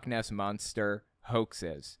Loch Ness Monster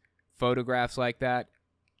hoaxes. Photographs like that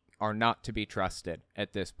are not to be trusted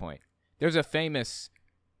at this point. There's a famous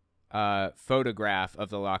photograph of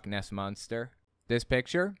the Loch Ness Monster. This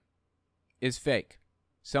picture is fake.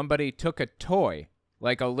 Somebody took a toy,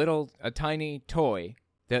 like a tiny toy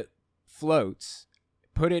that floats,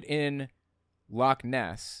 put it in Loch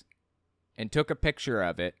Ness, and took a picture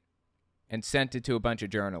of it and sent it to a bunch of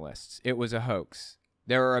journalists. It was a hoax.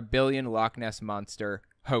 There are a billion Loch Ness Monster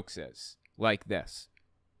hoaxes like this.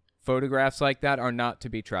 Photographs like that are not to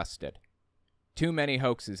be trusted. Too many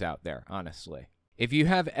hoaxes out there, honestly. If you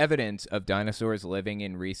have evidence of dinosaurs living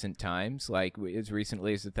in recent times, like as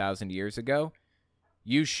recently as 1,000 years ago,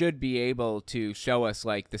 you should be able to show us,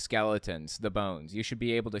 like, the skeletons, the bones. You should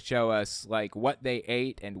be able to show us, like, what they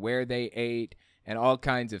ate and where they ate and all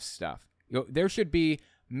kinds of stuff. There should be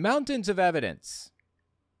mountains of evidence.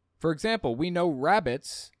 For example, we know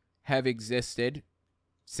rabbits have existed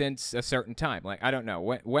since a certain time. Like, I don't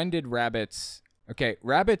know. When did rabbits... Okay,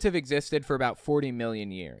 rabbits have existed for about 40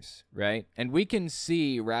 million years, right? And we can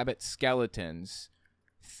see rabbit skeletons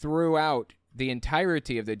throughout the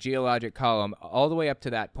entirety of the geologic column all the way up to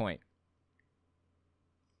that point.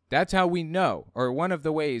 That's how we know, or one of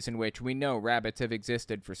the ways in which we know rabbits have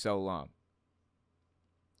existed for so long.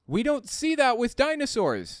 We don't see that with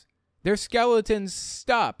dinosaurs. Their skeletons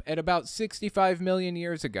stop at about 65 million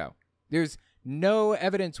years ago. There's no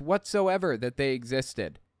evidence whatsoever that they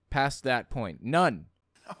existed past that point. None.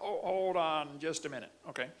 Oh, hold on just a minute,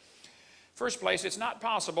 okay? First place, it's not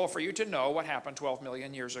possible for you to know what happened 12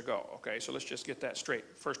 million years ago, okay? So let's just get that straight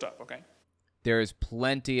first up, okay? There is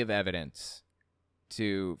plenty of evidence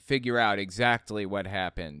to figure out exactly what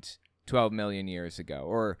happened 12 million years ago,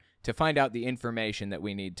 or to find out the information that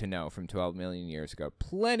we need to know from 12 million years ago.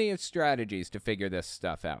 Plenty of strategies to figure this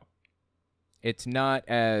stuff out. It's not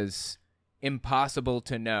as impossible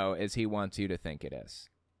to know as he wants you to think it is.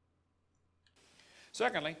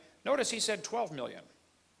 Secondly, notice he said 12 million.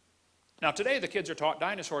 Now today the kids are taught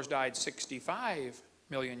dinosaurs died 65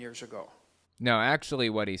 million years ago. No, actually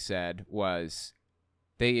what he said was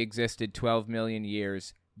they existed 12 million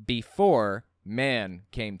years before man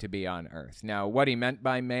came to be on Earth. Now, what he meant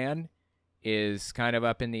by man is kind of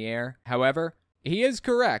up in the air. However, he is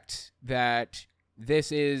correct that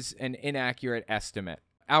this is an inaccurate estimate.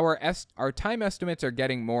 Our time estimates are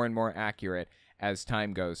getting more and more accurate as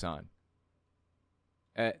time goes on.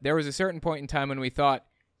 There was a certain point in time when we thought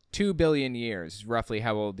 2 billion years is roughly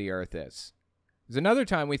how old the Earth is. There's another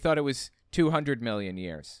time we thought it was 200 million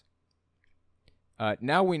years.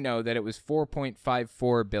 Now we know that it was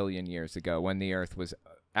 4.54 billion years ago when the Earth was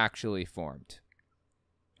actually formed.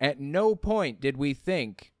 At no point did we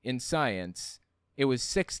think in science it was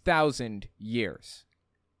 6,000 years.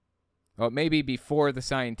 Well, maybe before the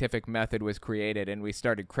scientific method was created and we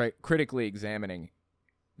started critically examining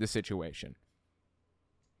the situation.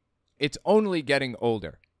 It's only getting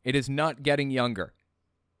older. It is not getting younger.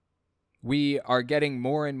 We are getting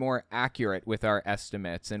more and more accurate with our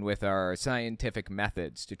estimates and with our scientific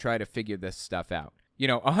methods to try to figure this stuff out. You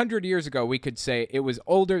know, 100 years ago, we could say it was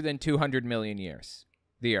older than 200 million years,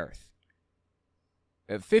 the Earth.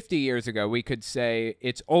 50 years ago, we could say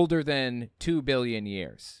it's older than 2 billion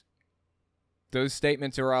years. Those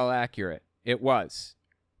statements are all accurate. It was.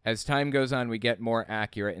 As time goes on, we get more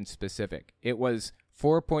accurate and specific. It was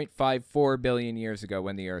 4.54 billion years ago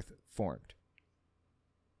when the Earth formed.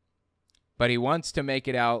 But he wants to make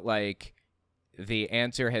it out like the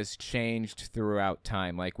answer has changed throughout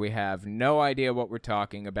time. Like we have no idea what we're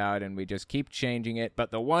talking about and we just keep changing it. But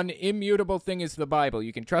the one immutable thing is the Bible.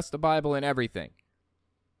 You can trust the Bible in everything.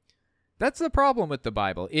 That's the problem with the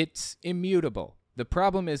Bible. It's immutable. The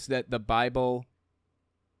problem is that the Bible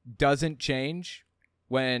doesn't change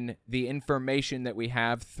when the information that we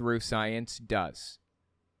have through science does.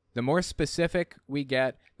 The more specific we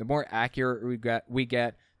get, the more accurate we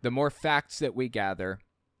get, the more facts that we gather,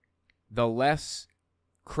 the less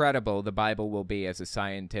credible the Bible will be as a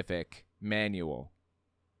scientific manual.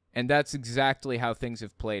 And that's exactly how things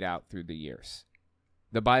have played out through the years.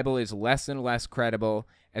 The Bible is less and less credible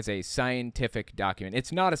as a scientific document.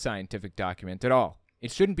 It's not a scientific document at all.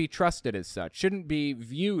 It shouldn't be trusted as such, shouldn't be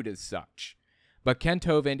viewed as such. But Kent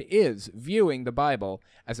Hovind is viewing the Bible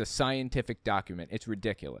as a scientific document. It's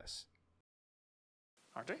ridiculous.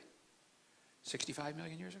 Aren't they? 65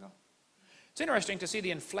 million years ago? It's interesting to see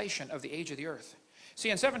the inflation of the age of the Earth. See,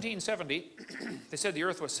 in 1770, they said the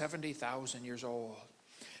Earth was 70,000 years old.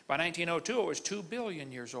 By 1902, it was 2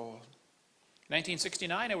 billion years old.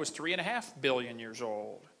 1969, it was 3.5 billion years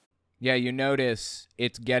old. Yeah, you notice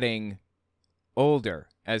it's getting older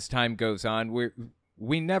as time goes on.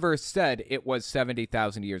 We never said it was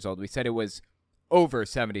 70,000 years old. We said it was over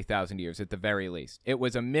 70,000 years at the very least. It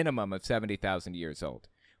was a minimum of 70,000 years old.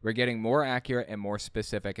 We're getting more accurate and more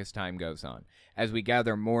specific as time goes on. As we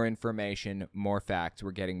gather more information, more facts,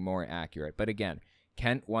 we're getting more accurate. But again,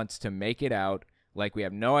 Kent wants to make it out like we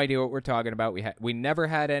have no idea what we're talking about. We never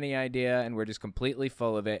had any idea, and we're just completely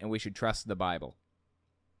full of it, and we should trust the Bible.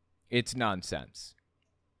 It's nonsense.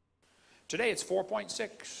 Today it's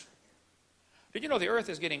 4.6. Did you know the Earth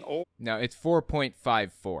is getting old? No, it's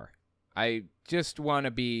 4.54. I just want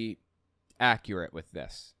to be accurate with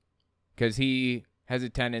this, because he has a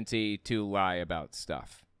tendency to lie about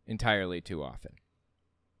stuff entirely too often.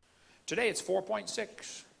 Today it's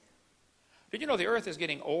 4.6. Did you know the Earth is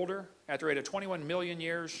getting older at the rate of 21 million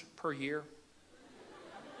years per year?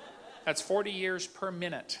 That's 40 years per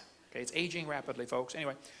minute. Okay, it's aging rapidly, folks.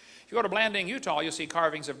 Anyway, if you go to Blanding, Utah, you'll see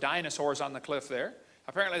carvings of dinosaurs on the cliff there.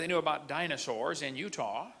 Apparently they knew about dinosaurs in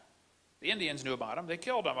Utah. The Indians knew about them. They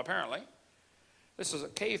killed them, apparently. This is a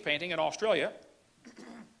cave painting in Australia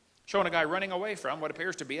showing a guy running away from what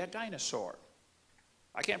appears to be a dinosaur.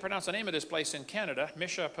 I can't pronounce the name of this place in Canada,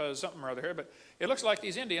 Mishapa something or other here, but it looks like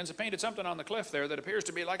these Indians have painted something on the cliff there that appears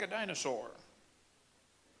to be like a dinosaur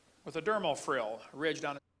with a dermal frill ridged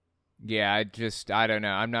on it. Yeah, I don't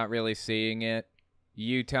know. I'm not really seeing it.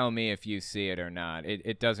 You tell me if you see it or not.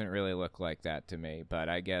 It doesn't really look like that to me, but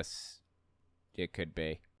I guess it could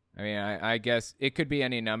be. I mean, I guess it could be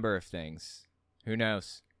any number of things. Who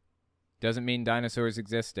knows? Doesn't mean dinosaurs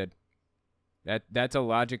existed. That's a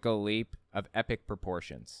logical leap of epic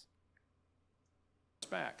proportions.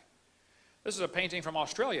 Back. This is a painting from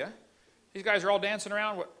Australia. These guys are all dancing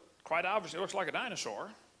around what quite obviously looks like a dinosaur.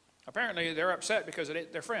 Apparently, they're upset because it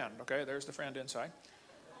ate their friend. Okay, there's the friend inside.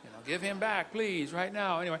 Give him back, please, right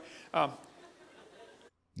now. Anyway.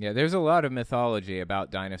 Yeah, there's a lot of mythology about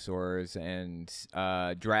dinosaurs and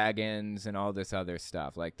dragons and all this other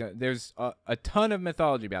stuff. Like, there's a ton of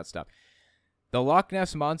mythology about stuff. The Loch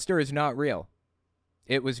Ness Monster is not real.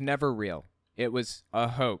 It was never real. It was a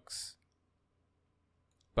hoax.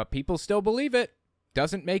 But people still believe it.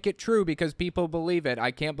 Doesn't make it true because people believe it.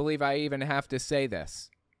 I can't believe I even have to say this.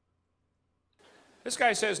 This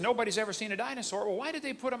guy says nobody's ever seen a dinosaur. Well, why did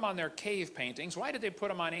they put them on their cave paintings? Why did they put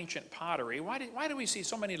them on ancient pottery? Why do we see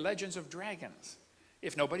so many legends of dragons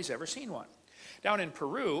if nobody's ever seen one? Down in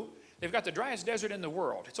Peru, they've got the driest desert in the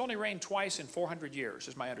world. It's only rained twice in 400 years,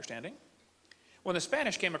 is my understanding. When the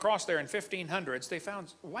Spanish came across there in 1500s, they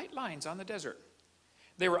found white lines on the desert.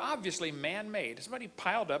 They were obviously man-made. Somebody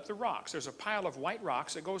piled up the rocks. There's a pile of white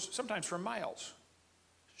rocks that goes sometimes for miles,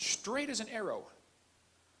 straight as an arrow.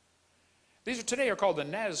 These today are called the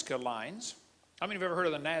Nazca lines. How many of you have ever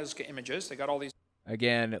heard of the Nazca images? They got all these.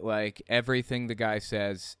 Again, like, everything the guy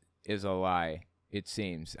says is a lie, it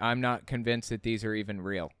seems. I'm not convinced that these are even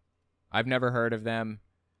real. I've never heard of them.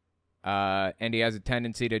 And he has a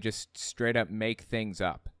tendency to just straight up make things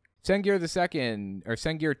up. Senghir II, or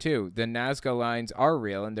Senghir II, the Nazca lines are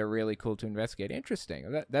real, and they're really cool to investigate.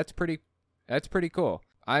 Interesting. That's pretty cool.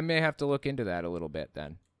 I may have to look into that a little bit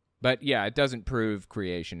then. But yeah, it doesn't prove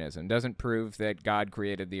creationism. Doesn't prove that God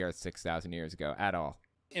created the earth 6,000 years ago at all.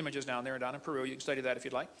 Images down there and down in Peru. You can study that if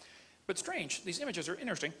you'd like. But strange, these images are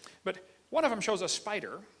interesting. But one of them shows a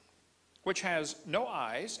spider which has no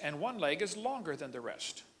eyes and one leg is longer than the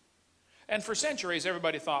rest. And for centuries,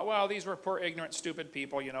 everybody thought, well, these were poor, ignorant, stupid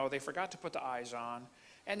people. They forgot to put the eyes on,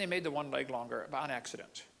 and they made the one leg longer on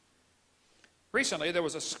accident. Recently, there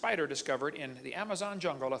was a spider discovered in the Amazon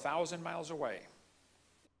jungle 1,000 miles away.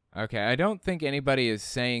 Okay, I don't think anybody is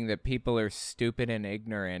saying that people are stupid and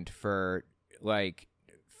ignorant for, like,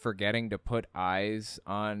 forgetting to put eyes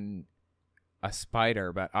on a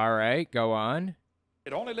spider, but all right, go on.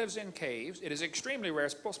 It only lives in caves. It is extremely rare.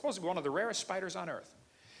 It's supposed to be one of the rarest spiders on Earth.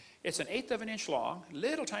 It's 1/8 of an inch long,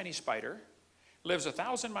 little tiny spider, lives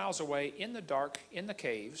 1,000 miles away in the dark, in the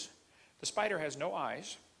caves. The spider has no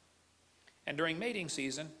eyes, and during mating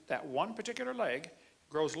season, that one particular leg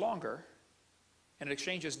grows longer, and it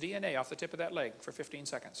exchanges DNA off the tip of that leg for 15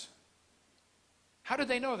 seconds. How did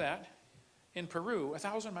they know that in Peru,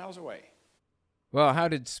 1,000 miles away? Well, how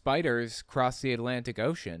did spiders cross the Atlantic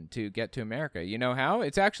Ocean to get to America? You know how?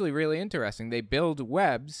 It's actually really interesting. They build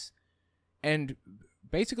webs and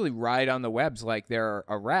basically ride on the webs like they're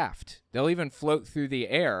a raft. They'll even float through the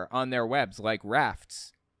air on their webs like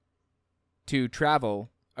rafts to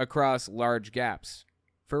travel across large gaps.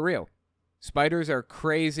 For real. Spiders are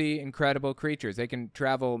crazy, incredible creatures. They can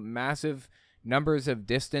travel massive numbers of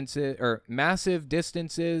distances, or massive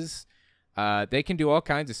distances. They can do all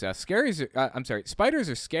kinds of stuff. Spiders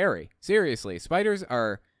are scary. Seriously, spiders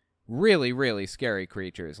are really, really scary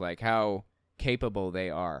creatures, like how capable they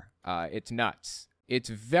are. It's nuts. It's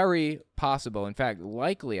very possible, in fact,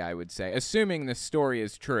 likely, I would say, assuming the story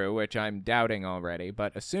is true, which I'm doubting already,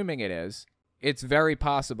 but assuming it is, it's very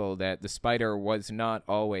possible that the spider was not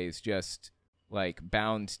always just, like,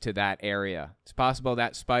 bound to that area. It's possible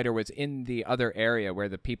that spider was in the other area where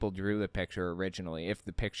the people drew the picture originally, if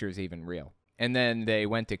the picture's even real. And then they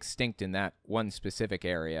went extinct in that one specific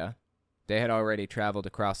area. They had already traveled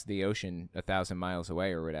across the ocean 1,000 miles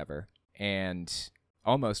away or whatever, and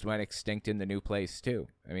almost went extinct in the new place, too.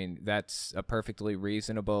 I mean, that's a perfectly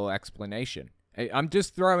reasonable explanation. I'm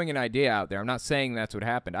just throwing an idea out there. I'm not saying that's what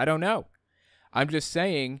happened. I don't know. I'm just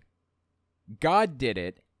saying God did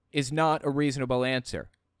it is not a reasonable answer.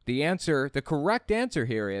 The correct answer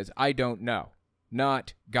here is I don't know,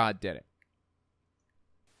 not God did it.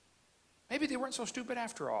 Maybe they weren't so stupid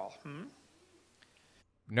after all.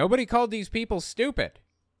 Nobody called these people stupid.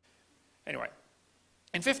 Anyway,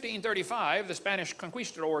 in 1535, the Spanish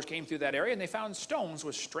conquistadors came through that area and they found stones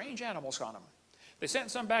with strange animals on them. They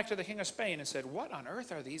sent some back to the King of Spain and said, what on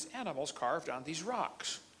earth are these animals carved on these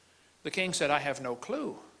rocks? The king said, I have no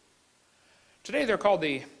clue. Today they're called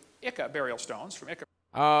the Ica burial stones from Ica.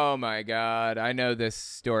 Oh my God, I know this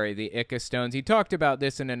story, the Ica stones. He talked about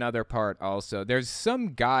this in another part also. There's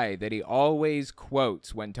some guy that he always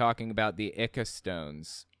quotes when talking about the Ica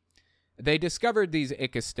stones. They discovered these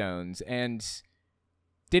Ica stones and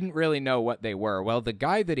didn't really know what they were. Well, the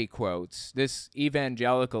guy that he quotes, this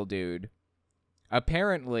evangelical dude,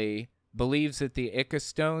 apparently believes that the Ica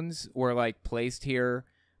stones were, like, placed here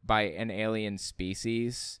by an alien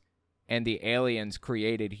species, and the aliens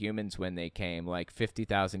created humans when they came, like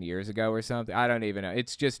 50,000 years ago or something. I don't even know.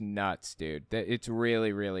 It's just nuts, dude. It's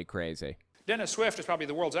really, really crazy. Dennis Swift is probably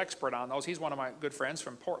the world's expert on those. He's one of my good friends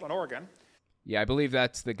from Portland, Oregon. Yeah, I believe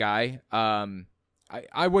that's the guy.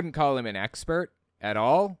 I wouldn't call him an expert at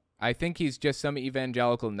all. I think he's just some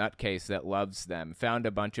evangelical nutcase that loves them, found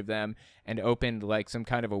a bunch of them, and opened like some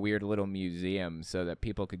kind of a weird little museum so that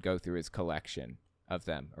people could go through his collection of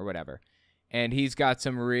them or whatever. And he's got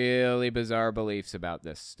some really bizarre beliefs about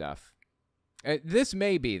this stuff. This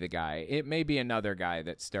may be the guy. It may be another guy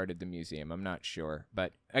that started the museum. I'm not sure.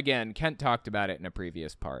 But again, Kent talked about it in a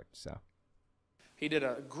previous part, so. He did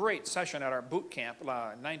a great session at our boot camp in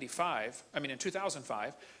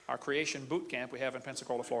 2005, our creation boot camp we have in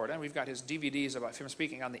Pensacola, Florida. And we've got his DVDs about him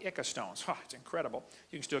speaking on the Ica stones. Oh, it's incredible.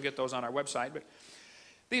 You can still get those on our website. But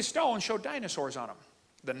these stones show dinosaurs on them.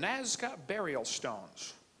 The Nazca burial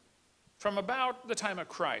stones from about the time of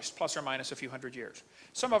Christ, plus or minus a few hundred years.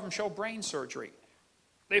 Some of them show brain surgery.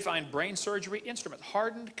 They find brain surgery instruments,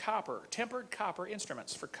 hardened copper, tempered copper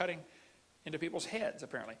instruments for cutting into people's heads,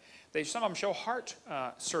 apparently. Some of them show heart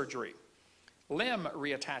surgery, limb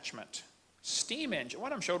reattachment, steam engine.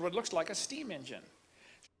 One of them showed what looks like a steam engine.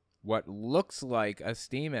 What looks like a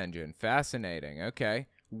steam engine. Fascinating. Okay.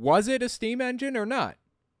 Was it a steam engine or not?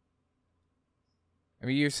 I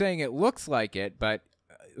mean, you're saying it looks like it, but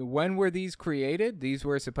when were these created? These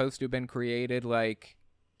were supposed to have been created like,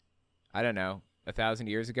 I don't know, 1,000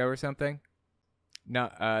 years ago or something?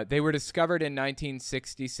 No, they were discovered in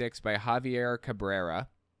 1966 by Javier Cabrera.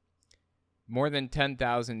 More than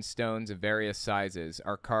 10,000 stones of various sizes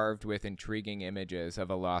are carved with intriguing images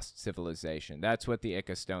of a lost civilization. That's what the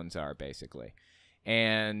Ica stones are, basically.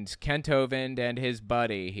 And Kent Hovind and his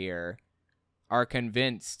buddy here are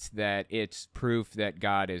convinced that it's proof that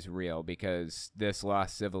God is real because this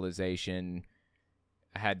lost civilization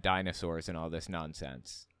had dinosaurs and all this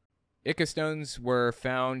nonsense. Ica stones were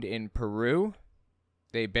found in Peru.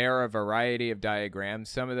 They bear a variety of diagrams.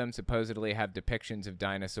 Some of them supposedly have depictions of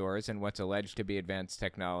dinosaurs and what's alleged to be advanced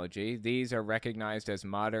technology. These are recognized as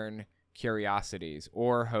modern curiosities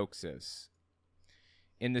or hoaxes.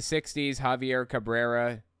 In the 60s, Javier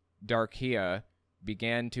Cabrera Darquia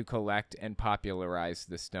began to collect and popularize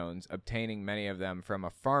the stones, obtaining many of them from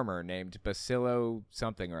a farmer named Basilio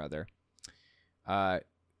something or other.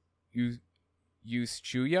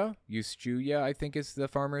 Yustuya, I think is the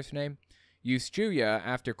farmer's name. Yustuya,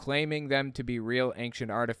 after claiming them to be real ancient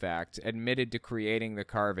artifacts, admitted to creating the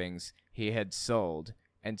carvings he had sold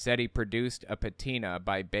and said he produced a patina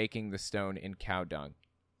by baking the stone in cow dung.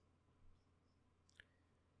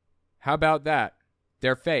 How about that?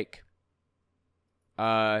 They're fake.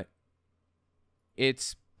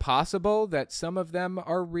 It's possible that some of them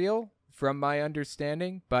are real, from my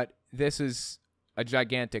understanding, but this is a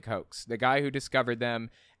gigantic hoax. The guy who discovered them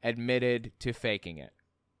admitted to faking it.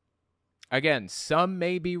 Again, some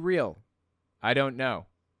may be real. I don't know.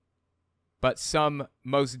 But some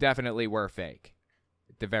most definitely were fake,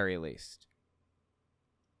 at the very least.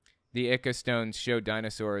 The Ica stones show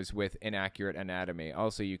dinosaurs with inaccurate anatomy.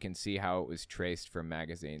 Also, you can see how it was traced from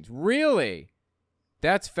magazines. Really?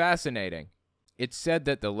 That's fascinating. It's said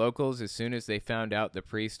that the locals, as soon as they found out the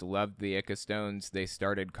priest loved the Ica stones, they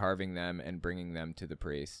started carving them and bringing them to the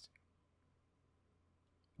priest.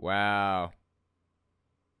 Wow.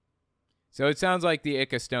 So it sounds like the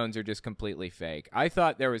Ica stones are just completely fake. I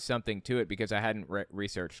thought there was something to it because I hadn't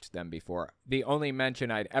researched them before. The only mention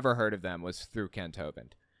I'd ever heard of them was through Kent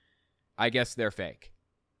Hovind. I guess they're fake.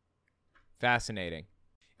 Fascinating.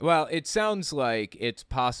 Well, it sounds like it's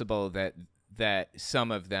possible that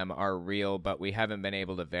some of them are real, but we haven't been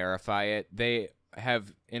able to verify it. They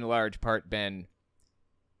have, in large part, been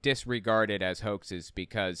disregarded as hoaxes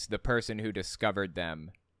because the person who discovered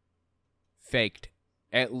them faked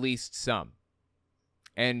at least some.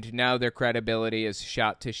 And now their credibility is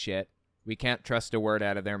shot to shit. We can't trust a word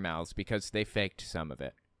out of their mouths because they faked some of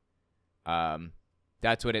it.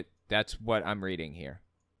 That's what I'm reading here.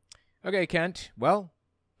 Okay, Kent. Well,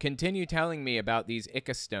 continue telling me about these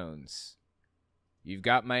Ica stones. You've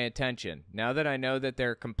got my attention. Now that I know that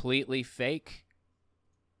they're completely fake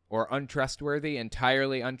or untrustworthy,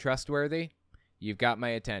 entirely untrustworthy, you've got my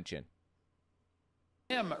attention.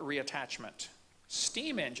 Limb reattachment.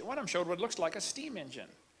 Steam engine. One of them showed what looks like a steam engine.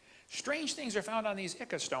 Strange things are found on these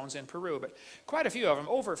Ica stones in Peru, but quite a few of them,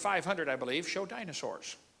 over 500 I believe, show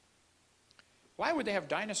dinosaurs. Why would they have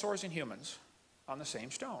dinosaurs and humans on the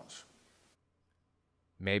same stones?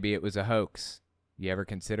 Maybe it was a hoax. You ever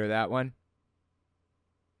consider that one?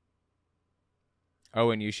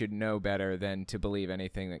 Owen, you should know better than to believe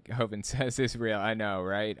anything that Hovind says is real. I know,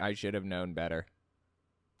 right? I should have known better.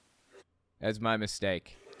 as my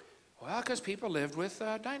mistake? Well, because people lived with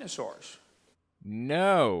dinosaurs.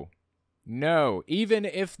 No. No. Even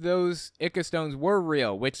if those Ica stones were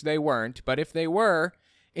real, which they weren't, but if they were,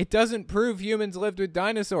 it doesn't prove humans lived with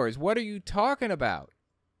dinosaurs. What are you talking about?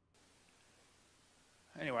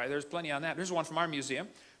 Anyway, there's plenty on that. There's one from our museum.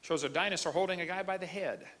 Shows a dinosaur holding a guy by the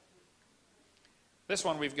head. This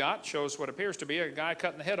one we've got shows what appears to be a guy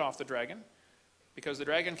cutting the head off the dragon because the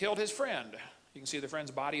dragon killed his friend. You can see the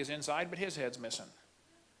friend's body is inside, but his head's missing.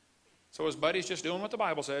 So his buddy's just doing what the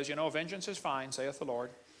Bible says. You know, vengeance is fine, saith the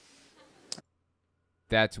Lord.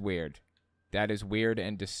 That's weird. That is weird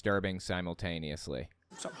and disturbing simultaneously.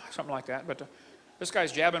 Something like that. But this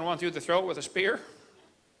guy's jabbing one through the throat with a spear.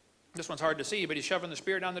 This one's hard to see, but he's shoving the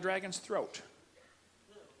spear down the dragon's throat.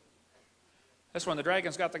 This one, the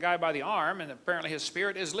dragon's got the guy by the arm, and apparently his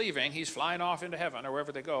spirit is leaving. He's flying off into heaven, or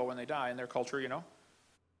wherever they go when they die in their culture, you know.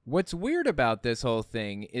 What's weird about this whole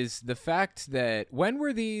thing is the fact that when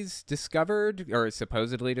were these discovered, or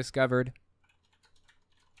supposedly discovered?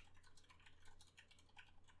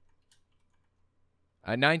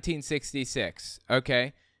 Uh, 1966.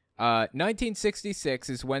 Okay. 1966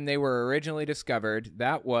 is when they were originally discovered.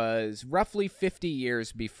 That was roughly 50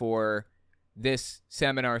 years before this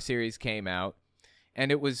seminar series came out.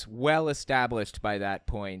 And it was well established by that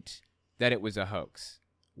point that it was a hoax.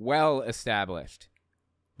 Well established.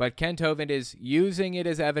 But Kent Hovind is using it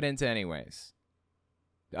as evidence anyways.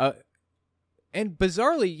 And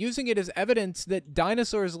bizarrely, using it as evidence that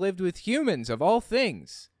dinosaurs lived with humans, of all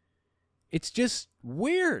things. It's just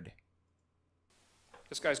weird.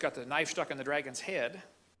 This guy's got the knife stuck in the dragon's head,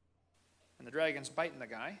 and the dragon's biting the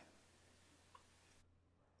guy.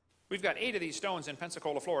 We've got 8 of these stones in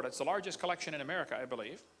Pensacola, Florida. It's the largest collection in America, I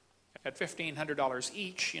believe. At $1,500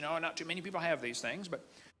 each, you know, not too many people have these things, but...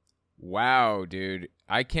 Wow, dude.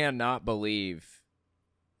 I cannot believe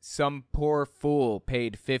some poor fool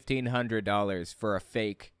paid $1,500 for a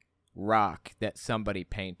fake rock that somebody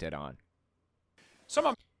painted on. Some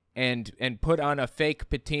of and put on a fake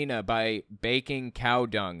patina by baking cow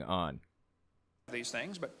dung on. These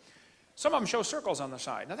things, but some of them show circles on the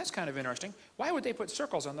side. Now that's kind of interesting. Why would they put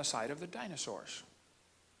circles on the side of the dinosaurs?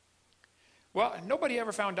 Well, nobody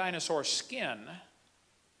ever found dinosaur skin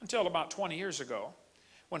until about 20 years ago,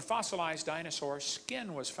 when fossilized dinosaur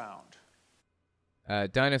skin was found.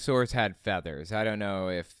 Dinosaurs had feathers. I don't know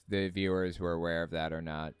if the viewers were aware of that or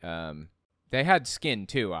not. They had skin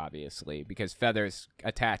too, obviously, because feathers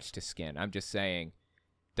attach to skin. I'm just saying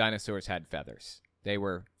dinosaurs had feathers. They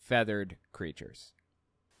were feathered creatures.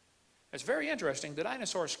 It's very interesting. The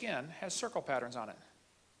dinosaur skin has circle patterns on it.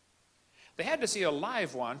 They had to see a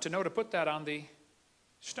live one to know to put that on the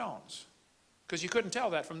stones, because you couldn't tell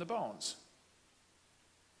that from the bones.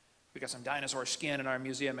 We got some dinosaur skin in our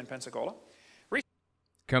museum in Pensacola.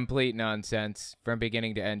 Complete nonsense from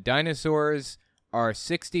beginning to end. Dinosaurs are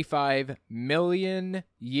 65 million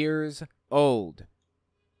years old.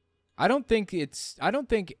 I don't think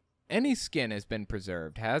any skin has been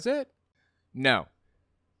preserved, has it? No.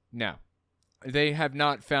 No. They have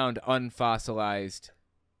not found unfossilized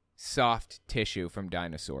soft tissue from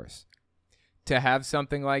dinosaurs. To have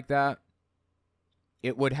something like that,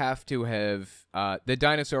 it would have to have, the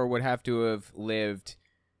dinosaur would have to have lived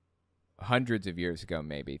hundreds of years ago,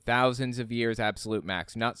 maybe. Thousands of years, absolute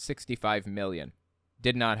max. Not 65 million.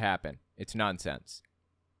 Did not happen. It's nonsense.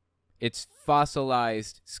 It's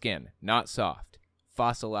fossilized skin, not soft.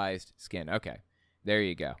 Fossilized skin. Okay, there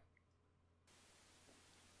you go.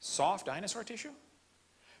 Soft dinosaur tissue?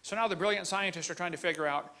 So now the brilliant scientists are trying to figure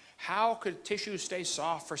out how could tissue stay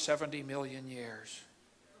soft for 70 million years?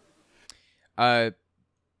 I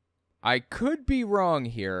could be wrong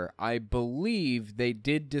here. I believe they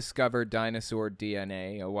did discover dinosaur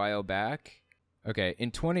DNA a while back. Okay, in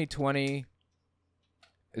 2020,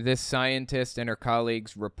 this scientist and her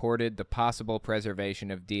colleagues reported the possible preservation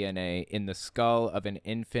of DNA in the skull of an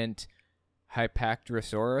infant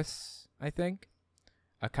Hypactrosaurus, I think.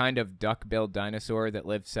 A kind of duck-billed dinosaur that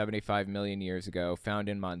lived 75 million years ago, found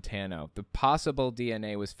in Montana. The possible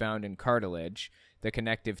DNA was found in cartilage, the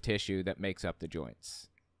connective tissue that makes up the joints.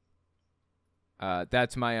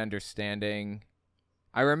 That's my understanding.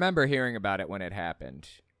 I remember hearing about it when it happened.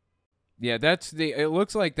 Yeah, it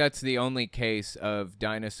looks like that's the only case of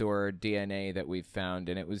dinosaur DNA that we've found,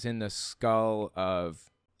 and it was in the skull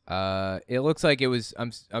of, it looks like it was,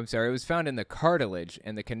 I'm sorry, it was found in the cartilage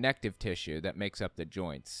and the connective tissue that makes up the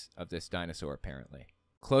joints of this dinosaur, apparently.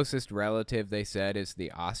 Closest relative, they said, is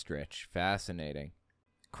the ostrich. Fascinating.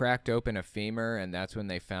 Cracked open a femur, and that's when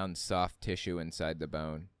they found soft tissue inside the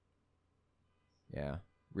bone. Yeah,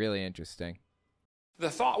 really interesting. the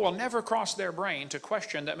thought will never cross their brain to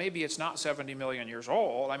question that maybe it's not 70 million years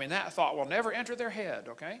old. I mean, that thought will never enter their head,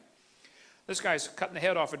 okay? This guy's cutting the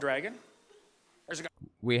head off a dragon. There's a guy.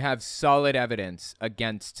 We have solid evidence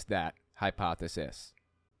against that hypothesis.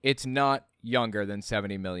 It's not younger than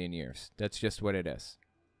 70 million years. That's just what it is.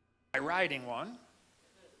 Riding one.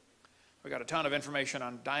 We got a ton of information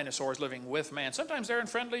on dinosaurs living with man. Sometimes they're in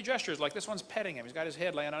friendly gestures, like this one's petting him. He's got his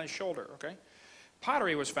head laying on his shoulder, okay?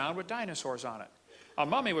 Pottery was found with dinosaurs on it. A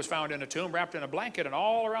mummy was found in a tomb wrapped in a blanket, and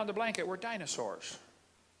all around the blanket were dinosaurs.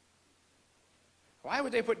 Why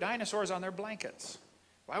would they put dinosaurs on their blankets?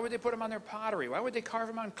 Why would they put them on their pottery? Why would they carve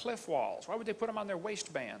them on cliff walls? Why would they put them on their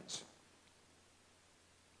waistbands?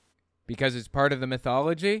 Because it's part of the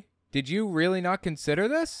mythology? Did you really not consider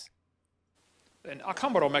this? In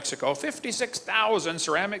Acámbaro, Mexico, 56,000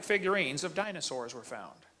 ceramic figurines of dinosaurs were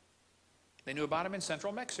found. They knew about them in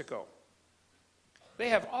central Mexico. They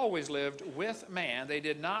have always lived with man. They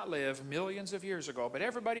did not live millions of years ago, but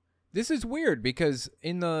everybody... This is weird because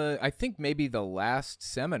in I think maybe the last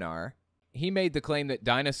seminar, he made the claim that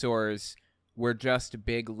dinosaurs were just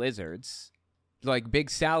big lizards, like big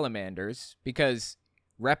salamanders, because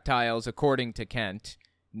reptiles, according to Kent,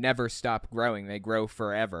 never stop growing. They grow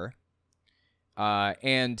forever.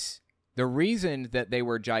 And the reason that they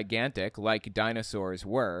were gigantic, like dinosaurs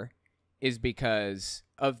were, is because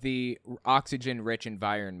of the oxygen-rich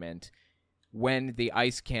environment when the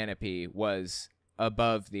ice canopy was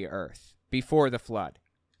above the earth, before the flood.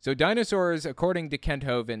 So dinosaurs, according to Kent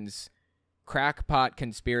Hovind's crackpot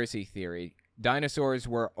conspiracy theory, dinosaurs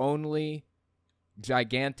were only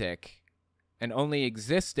gigantic and only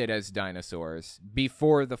existed as dinosaurs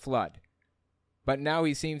before the flood. But now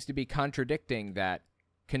he seems to be contradicting that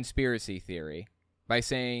conspiracy theory by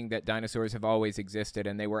saying that dinosaurs have always existed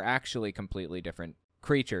and they were actually completely different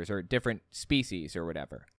creatures or different species or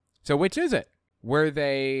whatever. So which is it? Were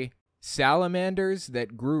they salamanders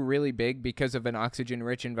that grew really big because of an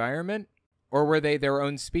oxygen-rich environment? Or were they their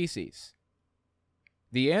own species?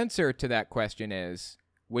 The answer to that question is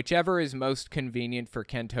whichever is most convenient for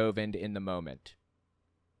Kent Hovind in the moment.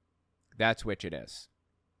 That's which it is.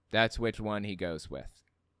 That's which one he goes with.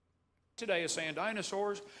 Today is saying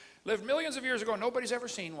dinosaurs lived millions of years ago. Nobody's ever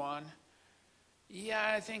seen one.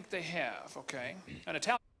 Yeah, I think they have, okay? An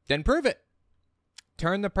Italian... Then prove it.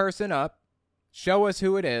 Turn the person up, show us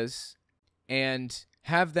who it is, and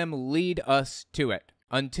have them lead us to it.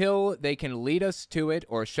 Until they can lead us to it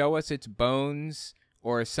or show us its bones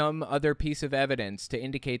or some other piece of evidence to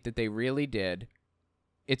indicate that they really did,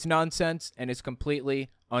 it's nonsense and it's completely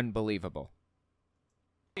unbelievable.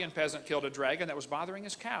 Italian peasant killed a dragon that was bothering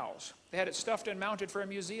his cows. They had it stuffed and mounted for a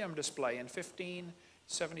museum display in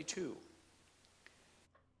 1572.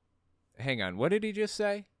 Hang on, what did he just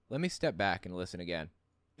say? Let me step back and listen again.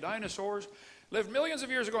 Dinosaurs lived millions of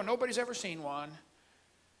years ago. Nobody's ever seen one.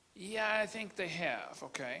 Yeah, I think they have,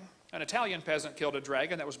 okay? An Italian peasant killed a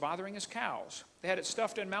dragon that was bothering his cows. They had it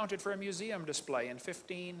stuffed and mounted for a museum display in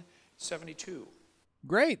 1572.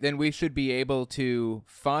 Great, then we should be able to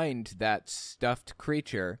find that stuffed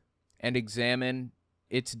creature and examine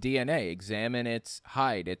its DNA, examine its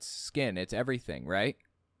hide, its skin, its everything, right?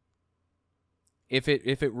 If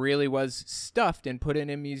it really was stuffed and put in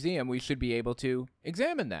a museum, we should be able to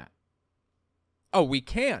examine that. Oh, we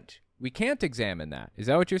can't. We can't examine that. Is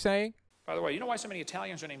that what you're saying? By the way, you know why so many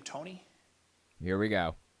Italians are named Tony? Here we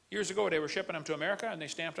go. Years ago, they were shipping them to America, and they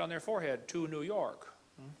stamped on their forehead, to New York.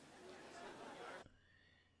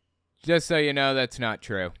 Just so you know, that's not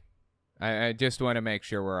true. I just want to make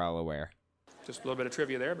sure we're all aware. Just a little bit of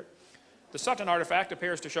trivia there. But the Sutton artifact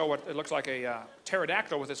appears to show what it looks like a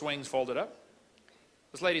pterodactyl with its wings folded up.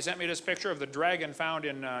 This lady sent me this picture of the dragon found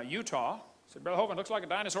in Utah. Said, Brother Hovind, looks like a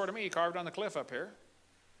dinosaur to me, carved on the cliff up here.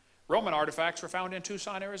 Roman artifacts were found in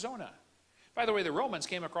Tucson, Arizona. By the way, the Romans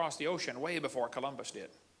came across the ocean way before Columbus did.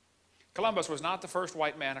 Columbus was not the first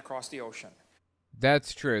white man across the ocean.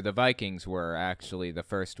 That's true. The Vikings were actually the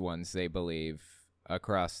first ones, they believe,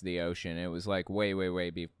 across the ocean. It was like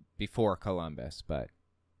way before Columbus, but...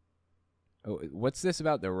 What's this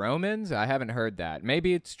about the Romans? I haven't heard that.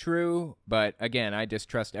 Maybe it's true, but again, I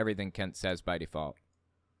distrust everything Kent says by default.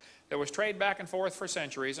 There was trade back and forth for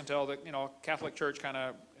centuries until the Catholic Church kind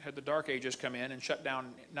of had the Dark Ages come in and shut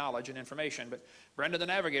down knowledge and information. But Brendan the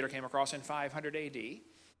Navigator came across in 500 A.D.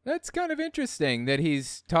 That's kind of interesting that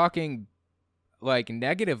he's talking like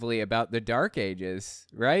negatively about the Dark Ages,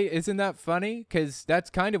 right? Isn't that funny? Because that's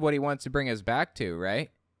kind of what he wants to bring us back to, right?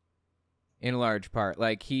 In large part.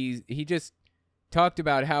 Like he just talked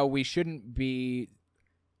about how we shouldn't be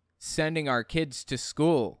sending our kids to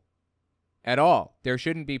school at all. There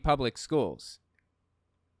shouldn't be public schools.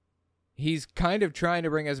 he's kind of trying to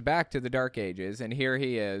bring us back to the Dark Ages, and here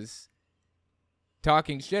he is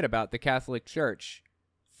talking shit about the Catholic Church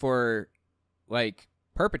for, like,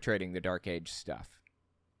 perpetrating the Dark Age stuff.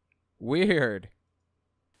 Weird.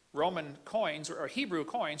 Roman coins, or Hebrew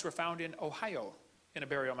coins, were found in Ohio in a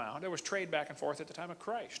burial mound. There was trade back and forth at the time of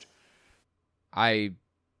Christ. I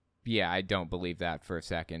don't believe that for a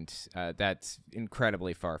second. That's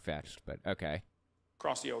incredibly far-fetched, but okay.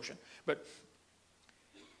 Across the ocean. But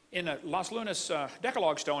in a Las Lunas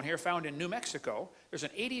Decalogue stone here found in New Mexico, there's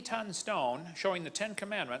an 80-ton stone showing the Ten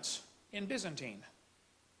Commandments in Byzantine,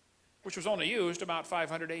 which was only used about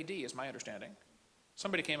 500 AD, is my understanding.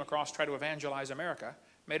 Somebody came across, tried to evangelize America,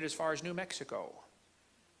 made it as far as New Mexico,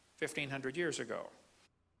 1,500 years ago.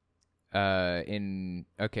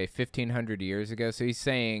 1,500 years ago. So he's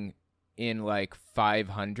saying in like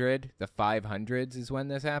 500, the 500s is when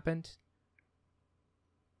this happened?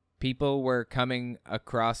 People were coming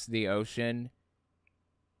across the ocean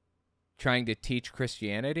trying to teach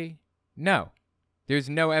Christianity? No. There's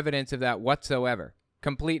no evidence of that whatsoever.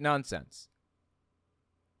 Complete nonsense.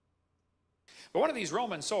 But one of these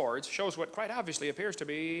Roman swords shows what quite obviously appears to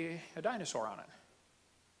be a dinosaur on it.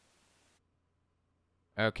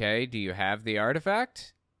 Okay, do you have the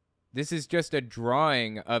artifact? This is just a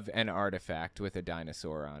drawing of an artifact with a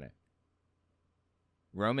dinosaur on it.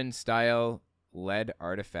 Roman-style lead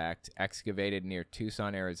artifact excavated near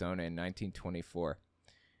Tucson, Arizona in 1924.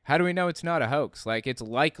 How do we know it's not a hoax? Like, it's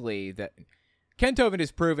likely that... Kent Hovind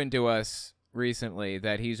has proven to us recently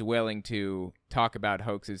that he's willing to talk about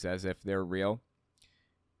hoaxes as if they're real.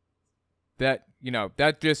 That,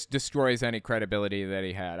 that just destroys any credibility that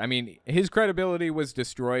he had. I mean, his credibility was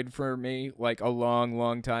destroyed for me like a long,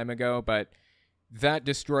 long time ago, but that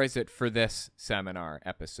destroys it for this seminar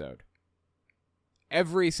episode.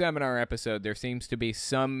 Every seminar episode, there seems to be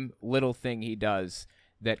some little thing he does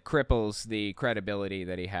that cripples the credibility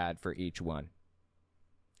that he had for each one.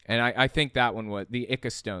 And I think that one was the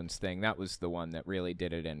Ickastones thing. That was the one that really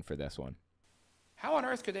did it in for this one. How on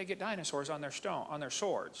earth could they get dinosaurs on their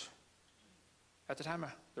swords? At the time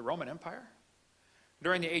of the Roman Empire?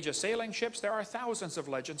 During the age of sailing ships, there are thousands of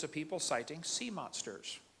legends of people sighting sea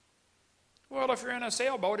monsters. Well, if you're in a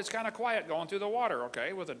sailboat, it's kind of quiet going through the water,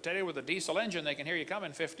 okay? With a diesel engine, they can hear you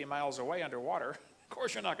coming 50 miles away underwater. Of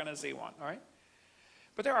course, you're not going to see one, all right?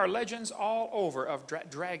 But there are legends all over of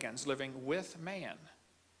dragons living with man.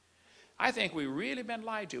 I think we've really been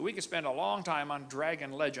lied to. We could spend a long time on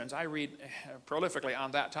dragon legends. I read prolifically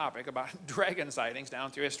on that topic about dragon sightings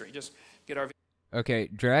down through history. Just get our... Okay,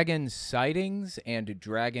 dragon sightings and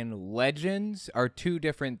dragon legends are two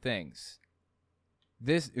different things.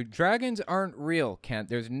 Dragons aren't real, Kent.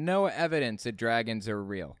 There's no evidence that dragons are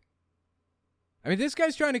real. I mean, this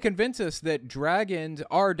guy's trying to convince us that dragons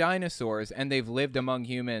are dinosaurs and they've lived among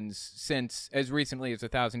humans since as recently as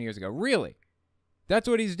 1,000 years ago. Really? That's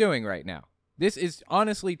what he's doing right now. This is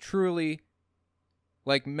honestly, truly,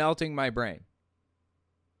 like, melting my brain.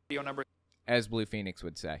 Video number... As Blue Phoenix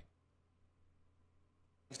would say.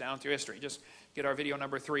 Down through history. Just get our video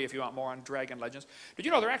number 3 if you want more on dragon legends. Did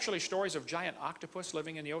you know there are actually stories of giant octopus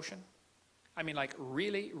living in the ocean? I mean, like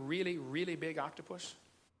really, really, really big octopus?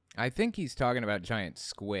 I think he's talking about giant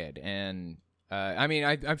squid. And, I mean,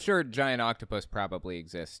 I'm sure giant octopus probably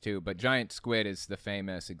exists too, but giant squid is the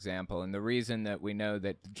famous example. And the reason that we know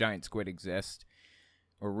that giant squid exist,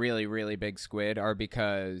 or really, really big squid,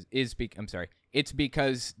 it's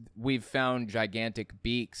because we've found gigantic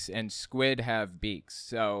beaks, and squid have beaks.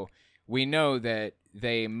 So we know that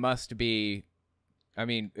they must be, I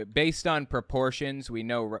mean, based on proportions, we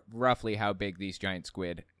know roughly how big these giant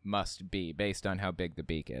squid must be, based on how big the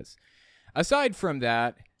beak is. Aside from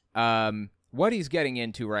that, what he's getting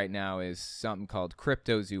into right now is something called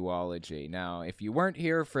cryptozoology. Now, if you weren't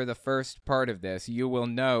here for the first part of this, you will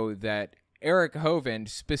know that Eric Hovind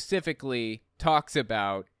specifically talks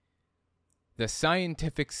about the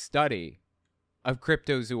scientific study of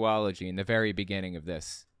cryptozoology in the very beginning of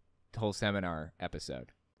this whole seminar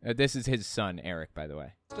episode. This is his son, Eric, by the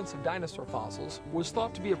way. The existence of dinosaur fossils was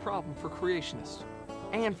thought to be a problem for creationists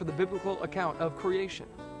and for the biblical account of creation.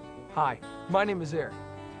 Hi, my name is Eric,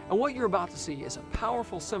 and what you're about to see is a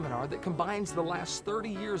powerful seminar that combines the last 30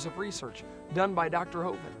 years of research done by Dr.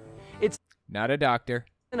 Hovind. It's not a doctor.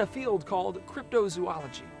 In a field called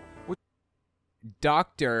cryptozoology.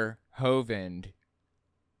 Dr. Hovind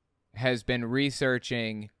has been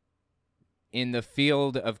researching in the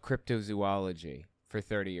field of cryptozoology for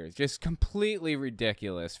 30 years. Just completely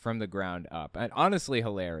ridiculous from the ground up. And honestly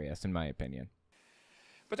hilarious, in my opinion.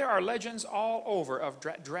 But there are legends all over of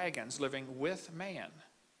dragons living with man.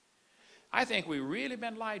 I think we've really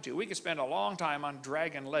been lied to. We could spend a long time on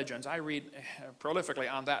dragon legends. I read prolifically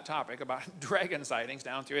on that topic about dragon sightings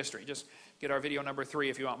down through history. Just get our video number 3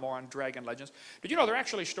 if you want more on dragon legends. Did you know there are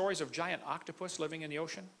actually stories of giant octopus living in the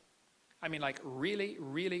ocean? I mean, like really,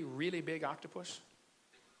 really, really big octopus.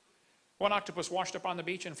 One octopus washed up on the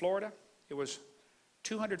beach in Florida. It was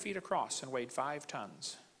 200 feet across and weighed 5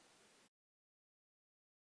 tons.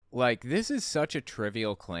 Like, this is such a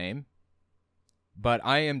trivial claim, but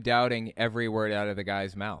I am doubting every word out of the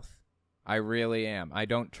guy's mouth. I really am. I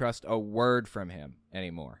don't trust a word from him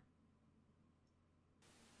anymore.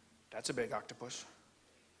 That's a big octopus.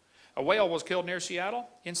 A whale was killed near Seattle.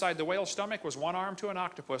 Inside the whale's stomach was one arm to an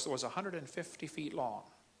octopus that was 150 feet long.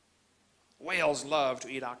 Whales love to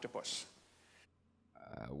eat octopus.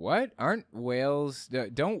 What? Aren't whales...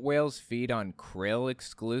 Don't whales feed on krill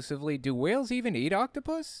exclusively? Do whales even eat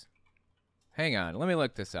octopus? Hang on, let me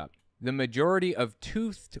look this up. The majority of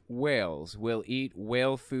toothed whales will eat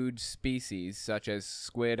whale food species such as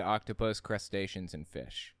squid, octopus, crustaceans, and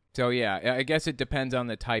fish. So yeah, I guess it depends on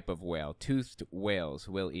the type of whale. Toothed whales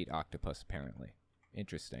will eat octopus, apparently.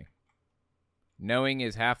 Interesting. Knowing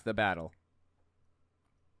is half the battle.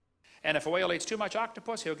 And if a whale eats too much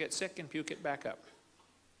octopus, he'll get sick and puke it back up.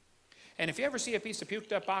 And if you ever see a piece of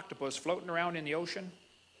puked up octopus floating around in the ocean,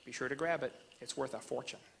 be sure to grab it. It's worth a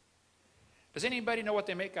fortune. Does anybody know what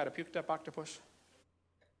they make out of puked up octopus?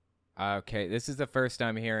 Okay, this is the first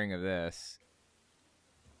time hearing of this.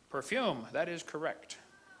 Perfume, that is correct.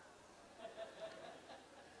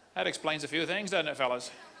 That explains a few things, doesn't it,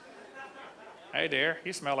 fellas? Hey, dear,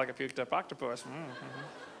 you smell like a puked up octopus.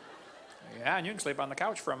 Yeah, and you can sleep on the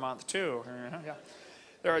couch for a month, too. Yeah.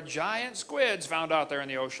 There are giant squids found out there in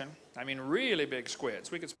the ocean. I mean, really big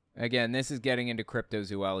squids. Again, this is getting into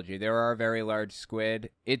cryptozoology. There are very large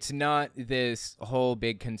squid. It's not this whole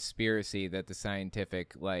big conspiracy that the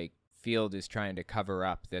scientific, field is trying to cover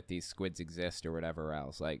up that these squids exist or whatever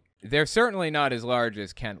else. They're certainly not as large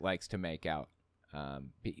as Kent likes to make out.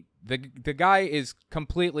 The guy is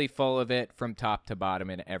completely full of it from top to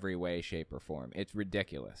bottom in every way, shape, or form. It's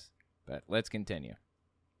ridiculous. But let's continue.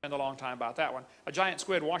 Spend a long time about that one. A giant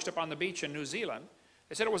squid washed up on the beach in New Zealand.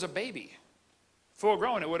 They said it was a baby. Full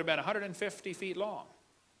grown, it would have been 150 feet long.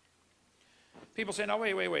 People say, no,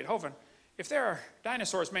 wait, Hovind, if there are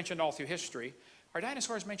dinosaurs mentioned all through history, are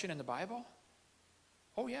dinosaurs mentioned in the Bible?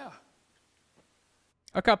 Oh, yeah.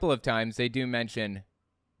 A couple of times they do mention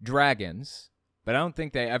dragons, but I don't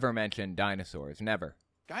think they ever mention dinosaurs. Never.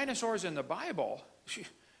 Dinosaurs in the Bible?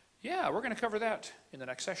 Yeah, we're going to cover that in the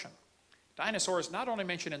next session. Dinosaurs not only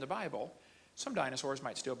mentioned in the Bible, some dinosaurs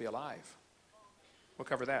might still be alive. We'll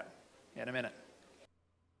cover that in a minute.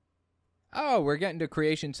 Oh, we're getting to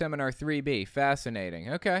Creation Seminar 3B. Fascinating.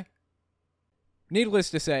 Okay. Needless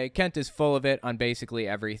to say, Kent is full of it on basically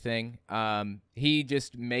everything. He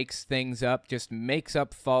just makes things up, just makes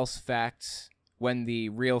up false facts when the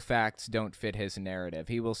real facts don't fit his narrative.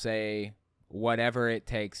 He will say whatever it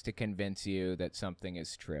takes to convince you that something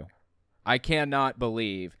is true. I cannot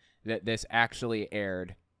believe that this actually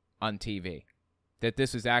aired on TV, that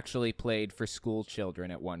this was actually played for school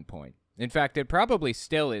children at one point. In fact, it probably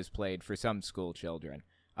still is played for some school children.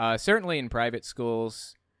 Certainly in private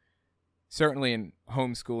schools, certainly in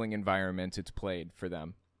homeschooling environments, it's played for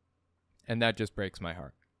them. And that just breaks my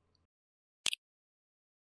heart.